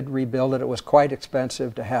he did rebuild it. It was quite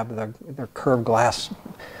expensive to have the curved glass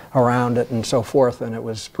around it and so forth, and it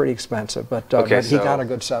was pretty expensive. But he got a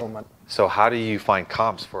good settlement. So how do you find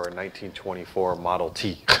comps for a 1924 Model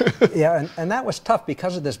T? Yeah, and that was tough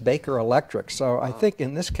because of this Baker electric. So I think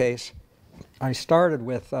in this case, I started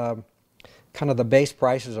with kind of the base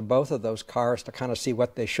prices of both of those cars to kind of see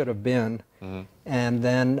what they should have been. Mm-hmm. And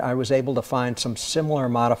then I was able to find some similar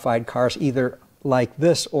modified cars, either like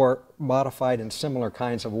this or modified in similar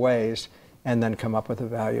kinds of ways, and then come up with a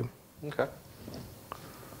value. Okay.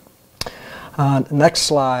 Next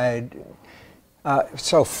slide.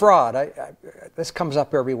 So fraud, this comes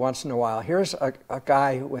up every once in a while. Here's a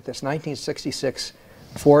guy with this 1966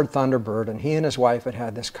 Ford Thunderbird, and he and his wife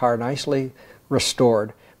had this car nicely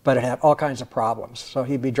restored, but it had all kinds of problems. So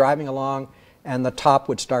he'd be driving along, and the top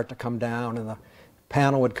would start to come down, and the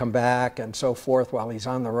panel would come back, and so forth while he's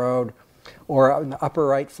on the road. Or in the upper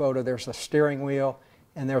right photo, there's the steering wheel,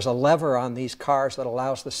 and there's a lever on these cars that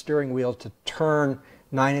allows the steering wheel to turn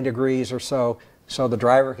 90 degrees or so the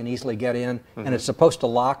driver can easily get in. Mm-hmm. And it's supposed to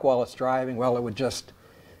lock while it's driving. Well, it would just...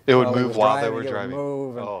 It would move while they were driving. It would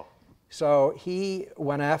move. And so he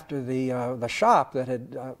went after the shop that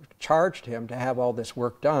had charged him to have all this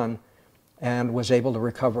work done, and was able to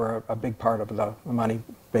recover a big part of the money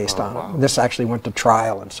based on it. This actually went to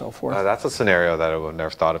trial and so forth. That's a scenario that I would have never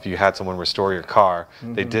thought. If you had someone restore your car,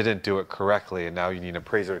 mm-hmm. they didn't do it correctly, and now you need an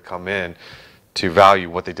appraiser to come in to value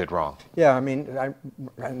what they did wrong. Yeah, I mean,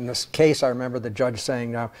 in this case, I remember the judge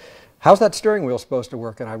saying, "Now, how's that steering wheel supposed to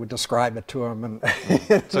work?" And I would describe it to him.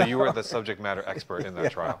 And So you were the subject matter expert in that yeah.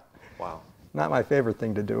 trial. Wow. Not my favorite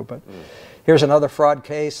thing to do, but here's another fraud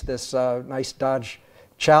case. This nice Dodge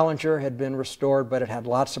Challenger had been restored, but it had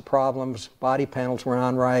lots of problems. Body panels were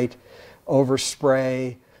on right,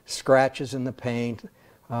 overspray, scratches in the paint,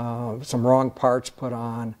 some wrong parts put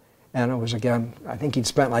on, and it was, again, I think he'd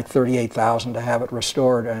spent like $38,000 to have it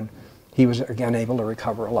restored, and he was, again, able to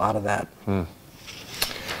recover a lot of that.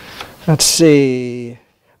 Let's see.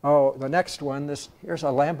 Oh, the next one, here's a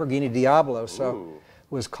Lamborghini Diablo. So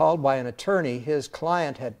was called by an attorney. His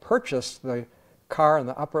client had purchased the car in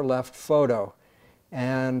the upper left photo,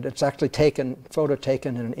 and it's actually photo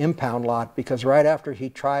taken in an impound lot, because right after he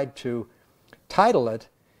tried to title it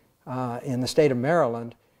in the state of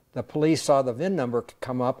Maryland, the police saw the VIN number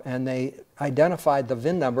come up, and they identified the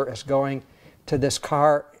VIN number as going to this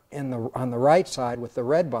car on the right side with the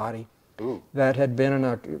red body. Ooh. That had been in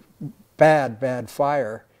a bad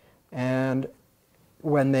fire. And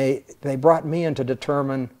when they brought me in to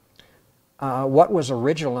determine what was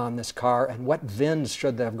original on this car and what VINs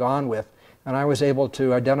should they have gone with, and I was able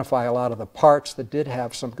to identify a lot of the parts that did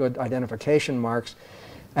have some good identification marks.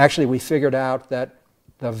 Actually, we figured out that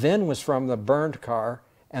the VIN was from the burned car,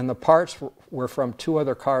 and the parts were from 2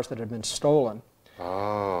 other cars that had been stolen.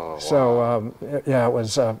 Oh, so wow. yeah, it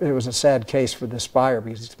was a sad case for this buyer,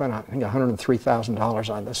 because he spent, I think, $103,000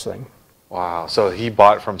 on this thing. Wow. So he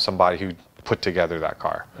bought from somebody who put together that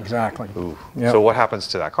car. Exactly. Ooh. Yep. So what happens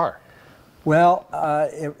to that car? Well,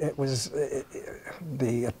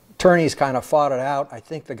 the attorneys kind of fought it out. I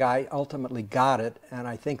think the guy ultimately got it, and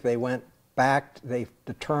I think they went back. They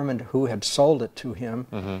determined who had sold it to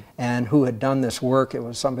him and who had done this work. It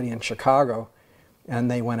was somebody in Chicago, and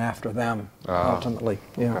they went after them ultimately.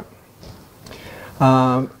 Yeah.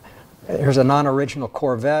 Okay. Here's a non-original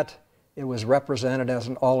Corvette. It was represented as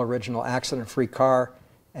an all-original accident-free car,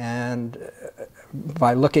 and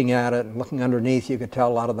by looking at it and looking underneath, you could tell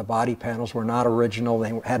a lot of the body panels were not original.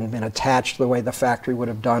 They hadn't been attached the way the factory would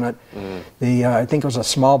have done it. I think it was a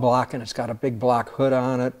small block, and it's got a big block hood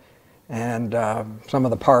on it, and some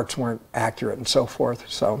of the parts weren't accurate and so forth.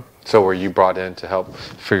 So were you brought in to help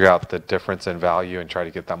figure out the difference in value and try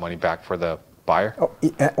to get that money back for the buyer?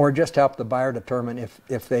 Or just help the buyer determine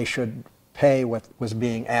if they should pay what was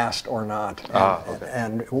being asked or not,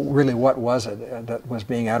 and really what was it that was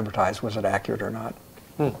being advertised, was it accurate or not?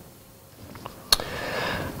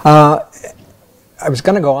 I was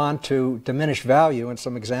going to go on to diminished value and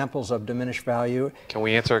some examples of diminished value. Can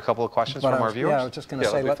we answer a couple of questions from our viewers? Yeah, I was just going to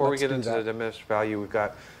say, before we get into the diminished value, we've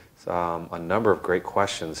got a number of great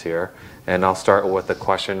questions here, and I'll start with the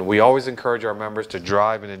question. We always encourage our members to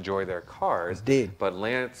drive and enjoy their cars. Indeed. But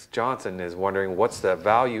Lance Johnson is wondering, what's the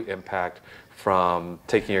value impact from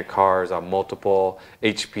taking your cars on multiple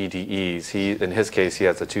HPDEs? In his case, he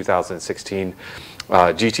has a 2016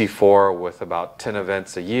 GT4 with about 10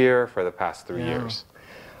 events a year for the past 3 years.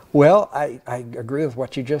 Well, I agree with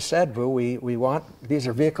what you just said, Boo. We want these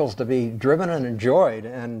are vehicles to be driven and enjoyed,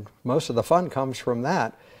 and most of the fun comes from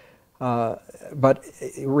that. But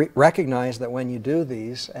recognize that when you do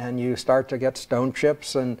these and you start to get stone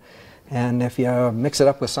chips, and if you mix it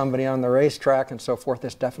up with somebody on the racetrack and so forth,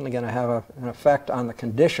 it's definitely going to have an effect on the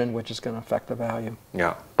condition, which is going to affect the value.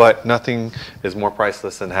 Yeah, but nothing is more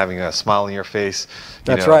priceless than having a smile on your face.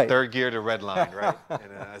 That's right. Third gear to red line, right?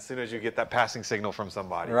 And as soon as you get that passing signal from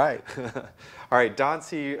somebody. Right. All right, Don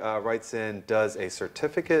C. writes in, does a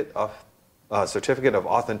certificate of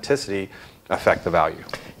authenticity affect the value?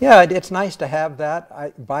 Yeah, it's nice to have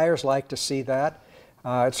that. Buyers like to see that.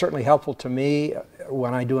 It's certainly helpful to me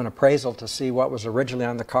when I do an appraisal to see what was originally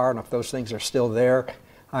on the car, and if those things are still there.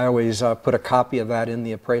 I always put a copy of that in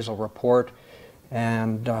the appraisal report,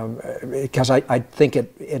 and because I think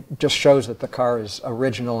it just shows that the car is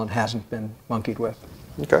original and hasn't been monkeyed with.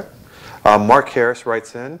 Okay. Mark Harris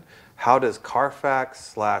writes in, how does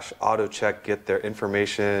Carfax/AutoCheck get their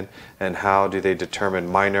information, and how do they determine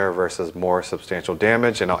minor versus more substantial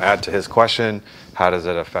damage? And I'll add to his question, how does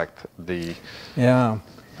it affect the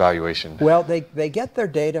valuation? Well, they get their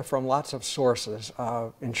data from lots of sources.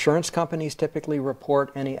 Insurance companies typically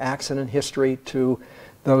report any accident history to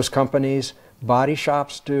those companies. Body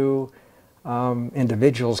shops do.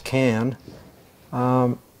 Individuals can.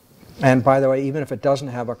 And by the way, even if it doesn't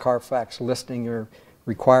have a Carfax listing, you're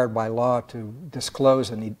required by law to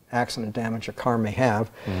disclose any accident damage a car may have.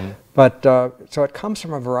 But so it comes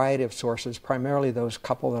from a variety of sources, primarily those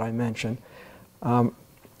couple that I mentioned.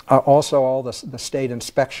 Also, all the state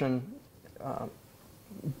inspection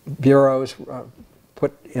bureaus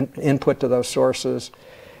put input to those sources.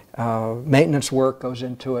 Maintenance work goes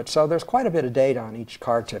into it. So there's quite a bit of data on each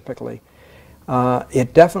car typically.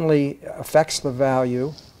 It definitely affects the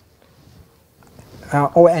value.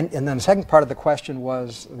 And then the second part of the question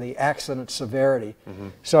was the accident severity.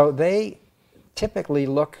 So they typically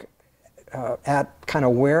look at kind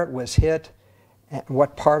of where it was hit, and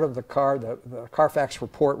what part of the car. The Carfax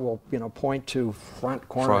report will point to front,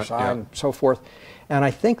 corner, side, and so forth. And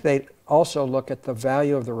I think they also look at the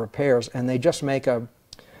value of the repairs, and they just make a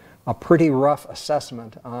pretty rough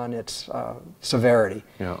assessment on its severity.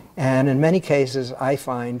 And in many cases, I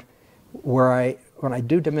find when I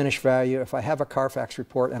do diminished value, if I have a Carfax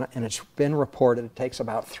report and it's been reported, it takes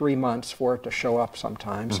about 3 months for it to show up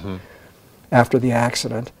sometimes after the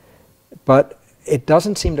accident. But it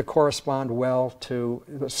doesn't seem to correspond well to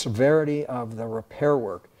the severity of the repair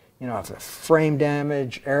work. if it's frame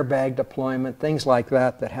damage, airbag deployment, things like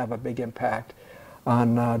that that have a big impact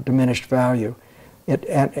on diminished value.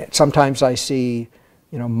 Sometimes I see,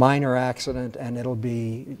 minor accident and it'll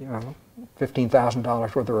be,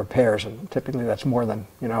 $15,000 worth of repairs, and typically that's more than,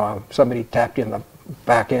 somebody tapped you in the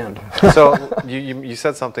back end. So you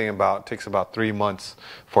said something about takes about 3 months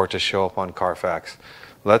for it to show up on Carfax.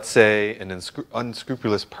 Let's say an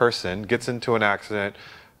unscrupulous person gets into an accident,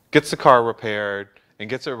 gets the car repaired, and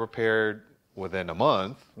gets it repaired within a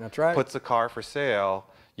month. That's right. Puts the car for sale.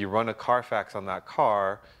 You run a Carfax on that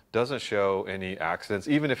car, doesn't show any accidents,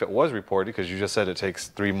 even if it was reported, because you just said it takes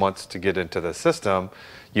 3 months to get into the system.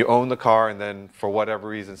 You own the car, and then for whatever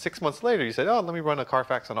reason, 6 months later, you said, oh, let me run a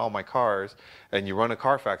Carfax on all my cars, and you run a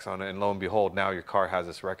Carfax on it, and lo and behold, now your car has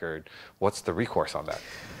this record. What's the recourse on that?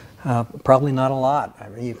 Probably not a lot. I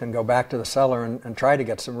mean, you can go back to the seller and try to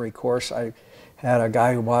get some recourse. I had a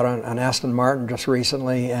guy who bought an Aston Martin just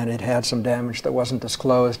recently, and it had some damage that wasn't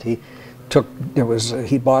disclosed. He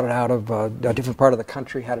bought it out of a different part of the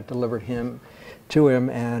country, had it delivered to him,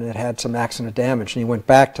 and it had some accident damage. And he went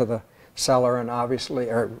back to the seller and obviously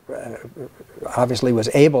was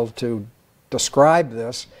able to describe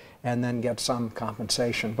this and then get some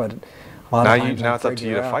compensation. But a lot of times now it's up to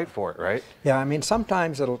you to fight for it, right? Yeah, I mean,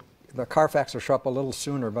 sometimes the Carfax will show up a little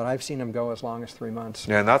sooner, but I've seen them go as long as 3 months.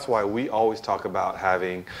 Yeah, and that's why we always talk about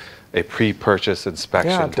having a pre-purchase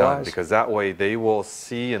inspection done, because that way they will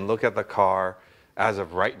see and look at the car as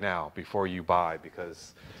of right now before you buy,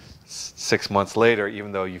 because 6 months later,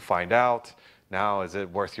 even though you find out, now is it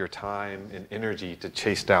worth your time and energy to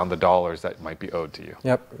chase down the dollars that might be owed to you?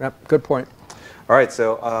 Yep, good point. All right,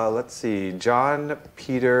 so let's see. John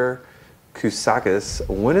Peter Kusakis,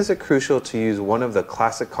 when is it crucial to use one of the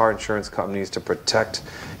classic car insurance companies to protect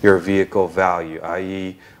your vehicle value,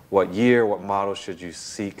 i.e., what year, what model should you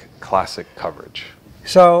seek classic coverage?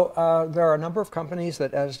 So there are a number of companies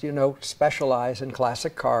that, as you know, specialize in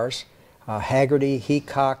classic cars. Haggerty,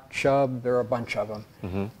 Heacock, Chubb, there are a bunch of them.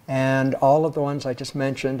 Mm-hmm. And all of the ones I just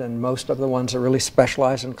mentioned, and most of the ones that really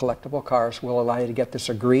specialize in collectible cars, will allow you to get this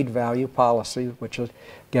agreed value policy, which,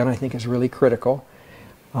 again, I think is really critical.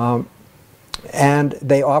 And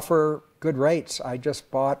they offer good rates. I just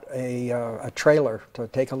bought a trailer to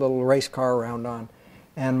take a little race car around on,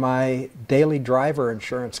 and my daily driver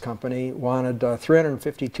insurance company wanted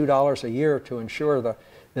 $352 a year to insure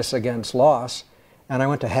this against loss, and I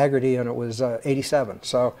went to Haggerty and it was $87.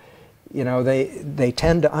 So, they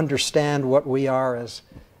tend to understand what we are as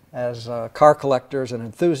car collectors and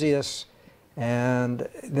enthusiasts, and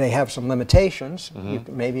they have some limitations. Mm-hmm. You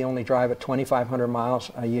can maybe only drive at 2,500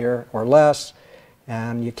 miles a year or less,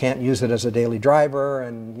 and you can't use it as a daily driver,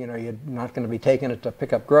 and you're not going to be taking it to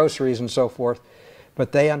pick up groceries and so forth.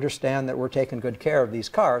 But they understand that we're taking good care of these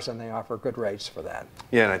cars, and they offer good rates for that.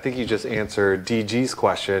 Yeah, and I think you just answered DG's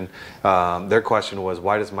question. Their question was,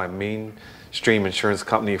 why does my mainstream insurance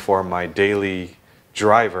company for my daily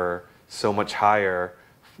driver so much higher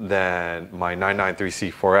than my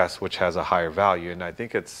 993C4S, which has a higher value? And I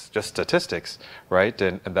think it's just statistics, right?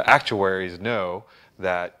 And the actuaries know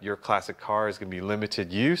that your classic car is going to be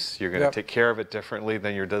limited use. You're going to take care of it differently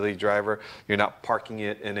than your daily driver. You're not parking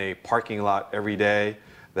it in a parking lot every day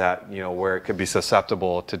that, where it could be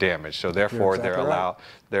susceptible to damage. So therefore,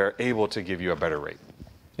 they're able to give you a better rate.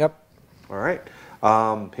 Yep. All right.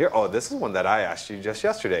 This is one that I asked you just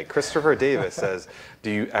yesterday. Christopher Davis says, do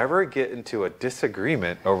you ever get into a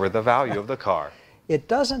disagreement over the value of the car? It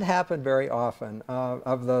doesn't happen very often.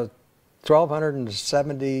 Of the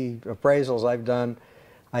 1,270 appraisals I've done,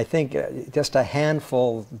 I think just a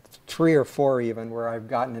handful, 3 or 4 even, where I've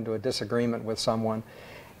gotten into a disagreement with someone.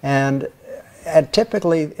 And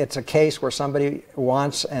typically it's a case where somebody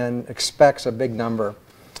wants and expects a big number.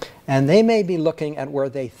 And they may be looking at where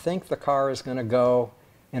they think the car is going to go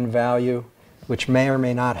in value, which may or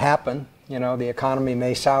may not happen. The economy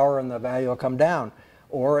may sour and the value will come down,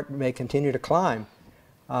 or it may continue to climb.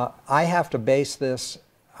 I have to base this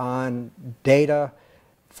on data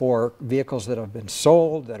for vehicles that have been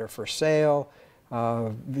sold, that are for sale,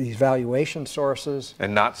 these valuation sources.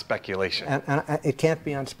 And not speculation. And it can't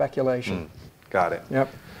be on speculation. Got it. Yep.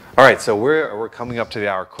 All right, so we're coming up to the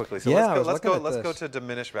hour quickly. So yeah, let's go to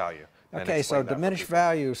diminished value. Okay, so diminished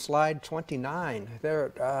value, slide 29.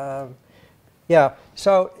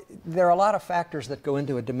 So there are a lot of factors that go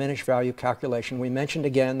into a diminished value calculation. We mentioned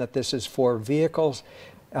again that this is for vehicles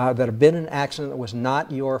that have been in an accident that was not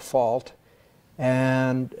your fault,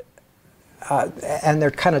 and there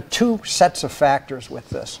are kind of 2 sets of factors with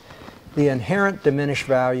this. The inherent diminished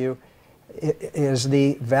value is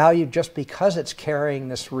the value just because it's carrying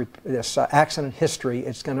this accident history,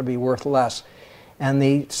 it's going to be worth less. And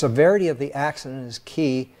the severity of the accident is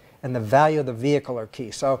key, and the value of the vehicle are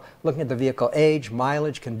key. So looking at the vehicle age,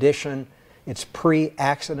 mileage, condition, its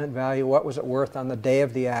pre-accident value, what was it worth on the day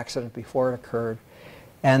of the accident before it occurred,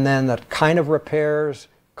 and then the kind of repairs,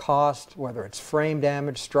 cost, whether it's frame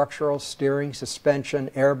damage, structural, steering, suspension,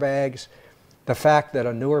 airbags, the fact that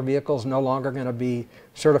a newer vehicle is no longer going to be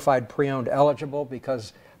certified pre-owned eligible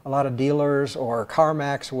because a lot of dealers or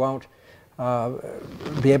CarMax won't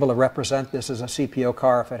be able to represent this as a CPO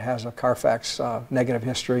car if it has a Carfax negative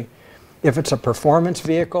history. If it's a performance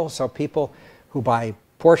vehicle, so people who buy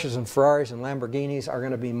Porsches and Ferraris and Lamborghinis are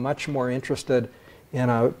going to be much more interested in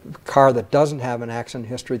a car that doesn't have an accident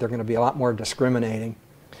history. They're going to be a lot more discriminating.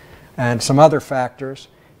 And some other factors.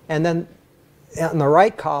 And then in the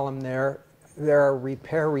right column there are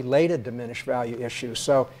repair-related diminished value issues.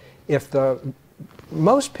 So if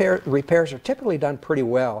most repairs are typically done pretty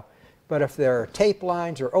well, but if there are tape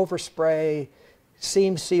lines or overspray,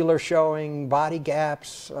 seam sealer showing, body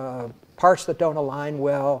gaps, parts that don't align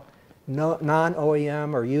well,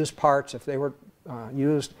 non-OEM or used parts if they were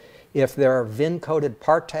used, if there are VIN-coded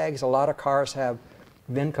part tags, a lot of cars have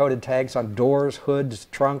VIN-coded tags on doors, hoods,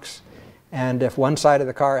 trunks, and if one side of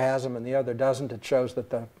the car has them and the other doesn't, it shows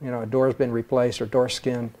that a door's been replaced or door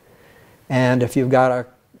skin. And if you've got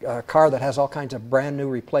a car that has all kinds of brand new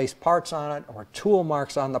replaced parts on it or tool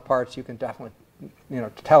marks on the parts, you can definitely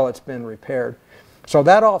tell it's been repaired. So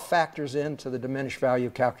that all factors into the diminished value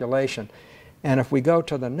calculation. And if we go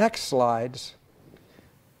to the next slides,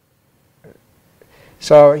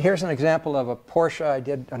 so here's an example of a Porsche I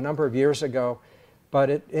did a number of years ago, but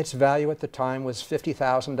its value at the time was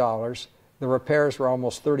 $50,000. The repairs were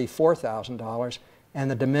almost $34,000, and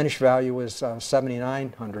the diminished value was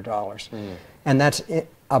 $7,900. And that's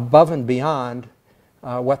above and beyond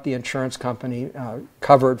what the insurance company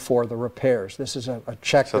covered for the repairs. This is a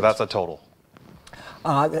check. So that's a total.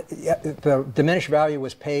 The diminished value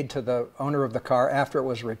was paid to the owner of the car after it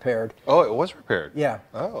was repaired. Oh, it was repaired? Yeah.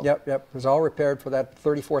 Oh. Yep. It was all repaired for that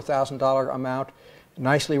 $34,000 amount,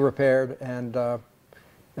 nicely repaired, and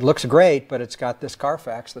it looks great, but it's got this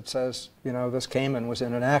Carfax that says, this Cayman was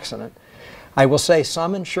in an accident. I will say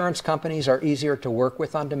some insurance companies are easier to work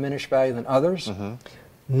with on diminished value than others. Mm-hmm.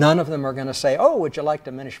 None of them are going to say, oh, would you like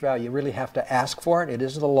diminished value? You really have to ask for it. It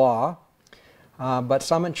is the law. But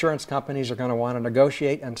some insurance companies are going to want to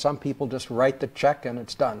negotiate, and some people just write the check and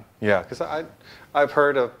it's done. Yeah, because I've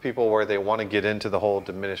heard of people where they want to get into the whole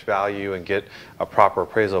diminished value and get a proper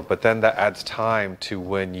appraisal, but then that adds time to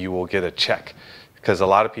when you will get a check. Because a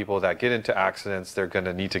lot of people that get into accidents, they're going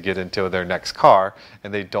to need to get into their next car,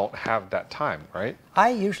 and they don't have that time, right?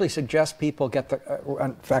 I usually suggest people get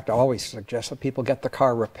in fact, I always suggest that people get the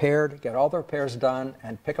car repaired, get all the repairs done,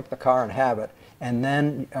 and pick up the car and have it, and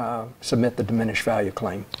then submit the diminished value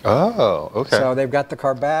claim. Oh, okay. So they've got the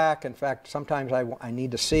car back. In fact, sometimes I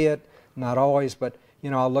need to see it, not always, but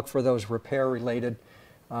I'll look for those repair-related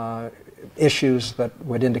issues that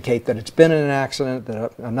would indicate that it's been in an accident,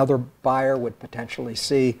 that another buyer would potentially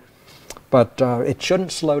see. But it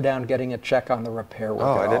shouldn't slow down getting a check on the repair work.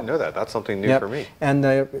 Oh, I didn't know that. That's something new for me.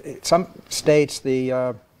 And some states,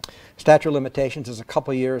 the statute of limitations is a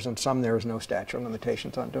couple of years, and some there is no statute of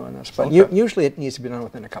limitations on doing this. But usually it needs to be done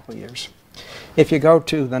within a couple of years. If you go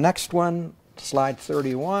to the next one, slide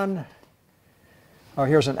 31. Oh,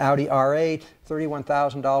 here's an Audi R8,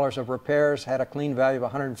 $31,000 of repairs, had a clean value of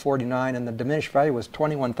 $149,000, and the diminished value was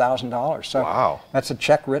 $21,000. So wow. That's a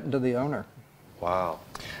check written to the owner. Wow.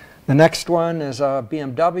 The next one is a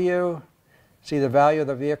BMW. See, the value of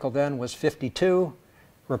the vehicle then was $52,000.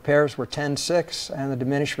 Repairs were $10,600, and the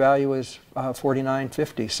diminished value was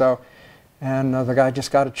 $49,50. So, and the guy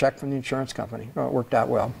just got a check from the insurance company. Oh, it worked out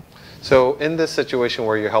well. So, in this situation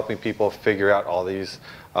where you're helping people figure out all these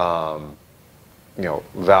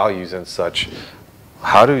values and such,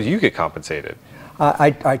 how do you get compensated?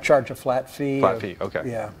 I charge a flat fee. Flat fee, okay.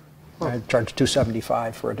 Yeah. I charge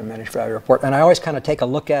 $275 for a diminished value report. And I always kind of take a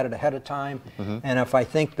look at it ahead of time. Mm-hmm. And if I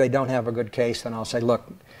think they don't have a good case, then I'll say, look,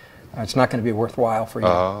 it's not going to be worthwhile for you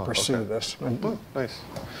to pursue this. And nice.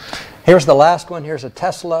 Here's the last one. Here's a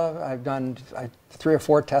Tesla. I've done 3 or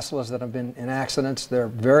 4 Teslas that have been in accidents. They're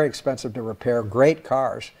very expensive to repair, great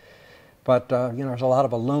cars. But there's a lot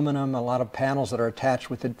of aluminum, a lot of panels that are attached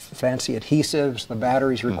with fancy adhesives. The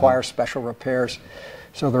batteries require special repairs.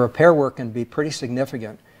 So the repair work can be pretty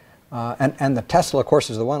significant. And the Tesla, of course,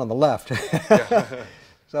 is the one on the left.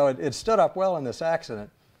 So it stood up well in this accident.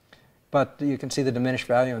 But you can see the diminished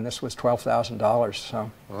value, and this was $12,000.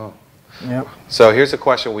 So, yeah. So here's a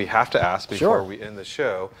question we have to ask before we end the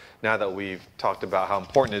show. Now that we've talked about how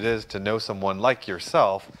important it is to know someone like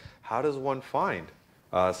yourself, how does one find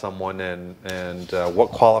someone, and what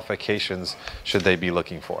qualifications should they be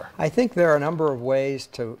looking for? I think there are a number of ways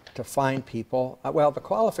to find people. Well, the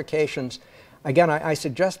qualifications, again, I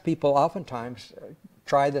suggest people oftentimes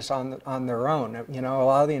try this on their own. You know, a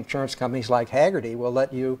lot of the insurance companies like Hagerty will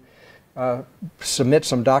let you submit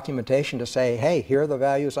some documentation to say, hey, here are the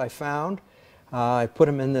values I found. I put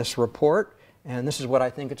them in this report, and this is what I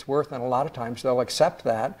think it's worth. And a lot of times they'll accept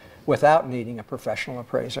that without needing a professional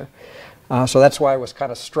appraiser. So that's why I was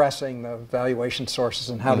kind of stressing the valuation sources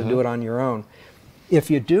and how to do it on your own. If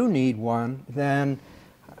you do need one, then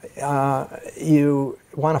you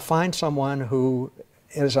want to find someone who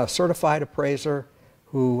is a certified appraiser,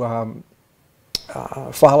 who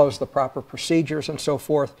follows the proper procedures and so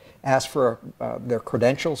forth. Ask for their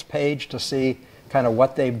credentials page to see kind of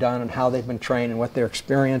what they've done and how they've been trained and what their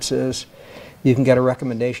experience is. You can get a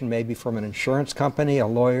recommendation maybe from an insurance company, a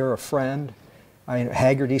lawyer, a friend.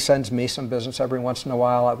 Hagerty sends me some business every once in a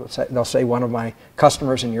while. They'll say one of my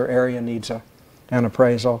customers in your area needs an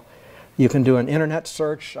appraisal. You can do an internet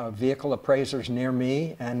search, vehicle appraisers near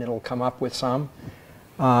me, and it'll come up with some.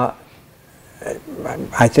 I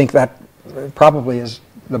think that probably is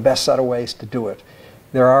the best set of ways to do it.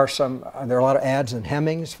 There are a lot of ads in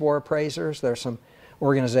Hemmings for appraisers. There are some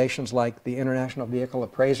organizations like the International Vehicle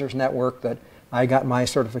Appraisers Network that I got my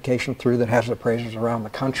certification through that has appraisers around the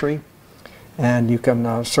country. And you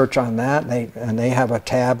can search on that, and they have a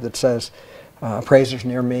tab that says appraisers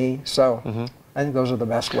near me. So I think those are the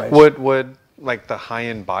best ways. Would like the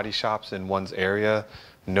high-end body shops in one's area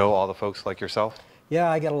know all the folks like yourself?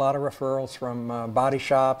 Yeah, I get a lot of referrals from body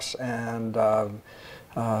shops and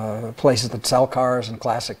places that sell cars and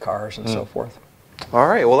classic cars and so forth. All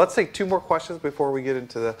right, well, let's take two more questions before we get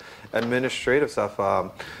into the administrative stuff.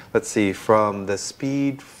 Let's see, from the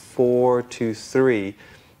Speed 423,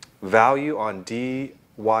 value on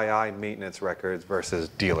DIY maintenance records versus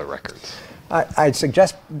dealer records. I'd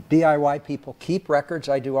suggest DIY people keep records.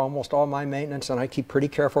 I do almost all my maintenance, and I keep pretty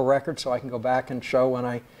careful records so I can go back and show when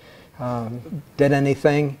I did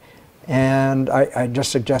anything. And I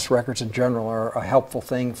just suggest records in general are a helpful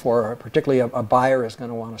thing for, particularly a buyer is going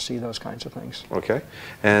to want to see those kinds of things. Okay.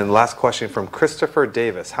 And last question from Christopher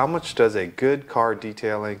Davis. How much does a good car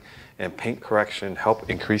detailing and paint correction help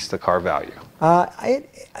increase the car value?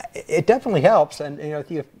 It definitely helps. And you know,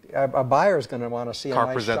 if a buyer is going to want to see a car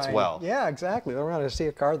nice presents shiny, well. Yeah, exactly. They're going to see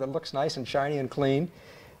a car that looks nice and shiny and clean.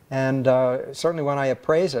 And certainly when I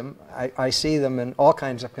appraise them, I see them in all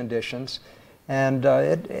kinds of conditions. And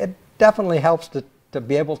it definitely helps to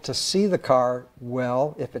be able to see the car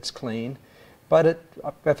well if it's clean. But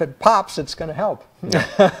if it pops, it's going to help.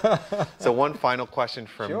 So one final question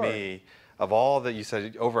from Sure. me. Of all that you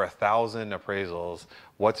said, over 1,000 appraisals,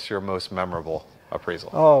 what's your most memorable appraisal?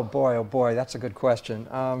 Oh boy, that's a good question.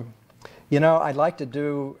 You know, I'd like to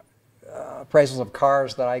do appraisals of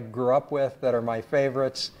cars that I grew up with that are my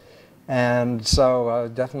favorites. And so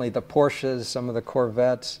definitely the Porsches, some of the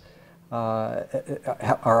Corvettes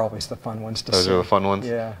are always the fun ones to see. Those are the fun ones?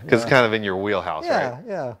 Yeah. Because it's kind of in your wheelhouse, right?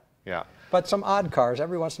 Yeah. Yeah. But some odd cars.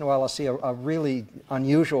 Every once in a while I'll see a really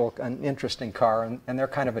unusual and interesting car, and they're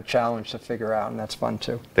kind of a challenge to figure out, and that's fun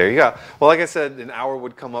too. There you go. Well, like I said, an hour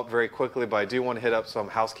would come up very quickly, but I do want to hit up some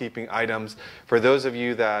housekeeping items. For those of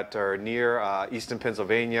you that are near Easton,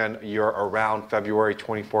 Pennsylvania, and you're around February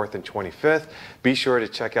 24th and 25th, be sure to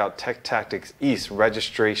check out Tech Tactics East.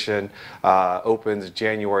 Registration opens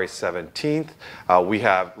January 17th. We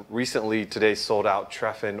have recently today sold out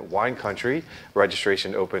Treffin Wine Country.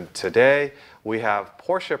 Registration opened today. We have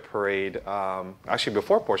Porsche Parade. Actually,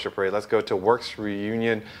 before Porsche Parade, let's go to Works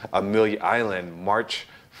Reunion Amelia Island, March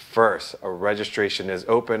 1st. A registration is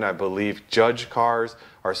open. I believe Judge cars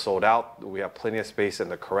are sold out. We have plenty of space in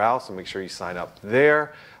the corral, so make sure you sign up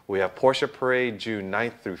there. We have Porsche Parade June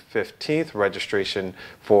 9th through 15th. Registration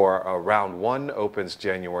for round one opens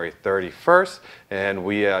January 31st. And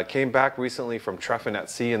we came back recently from Treffin at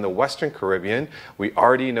Sea in the Western Caribbean. We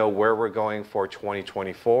already know where we're going for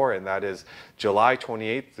 2024, and that is July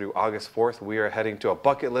 28th through August 4th. We are heading to a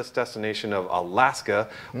bucket list destination of Alaska.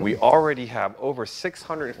 We already have over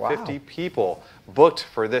 650 people booked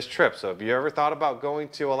for this trip. So if you ever thought about going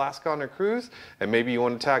to Alaska on a cruise, and maybe you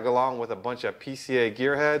want to tag along with a bunch of PCA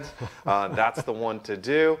gearheads, that's the one to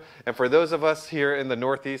do. And for those of us here in the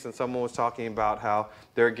Northeast, and someone was talking about how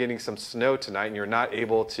they're getting some snow tonight and you're not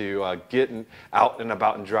able to get out and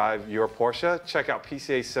about and drive your Porsche, check out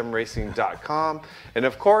PCASimRacing.com. And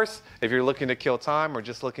of course, if you're looking to kill time or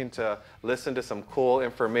just looking to listen to some cool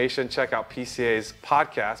information, check out PCA's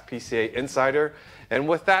podcast, PCA Insider. And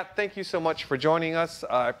with that, thank you so much for joining us.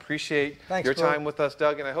 I appreciate your time with us,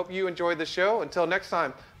 Doug, and I hope you enjoyed the show. Until next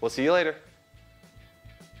time, we'll see you later.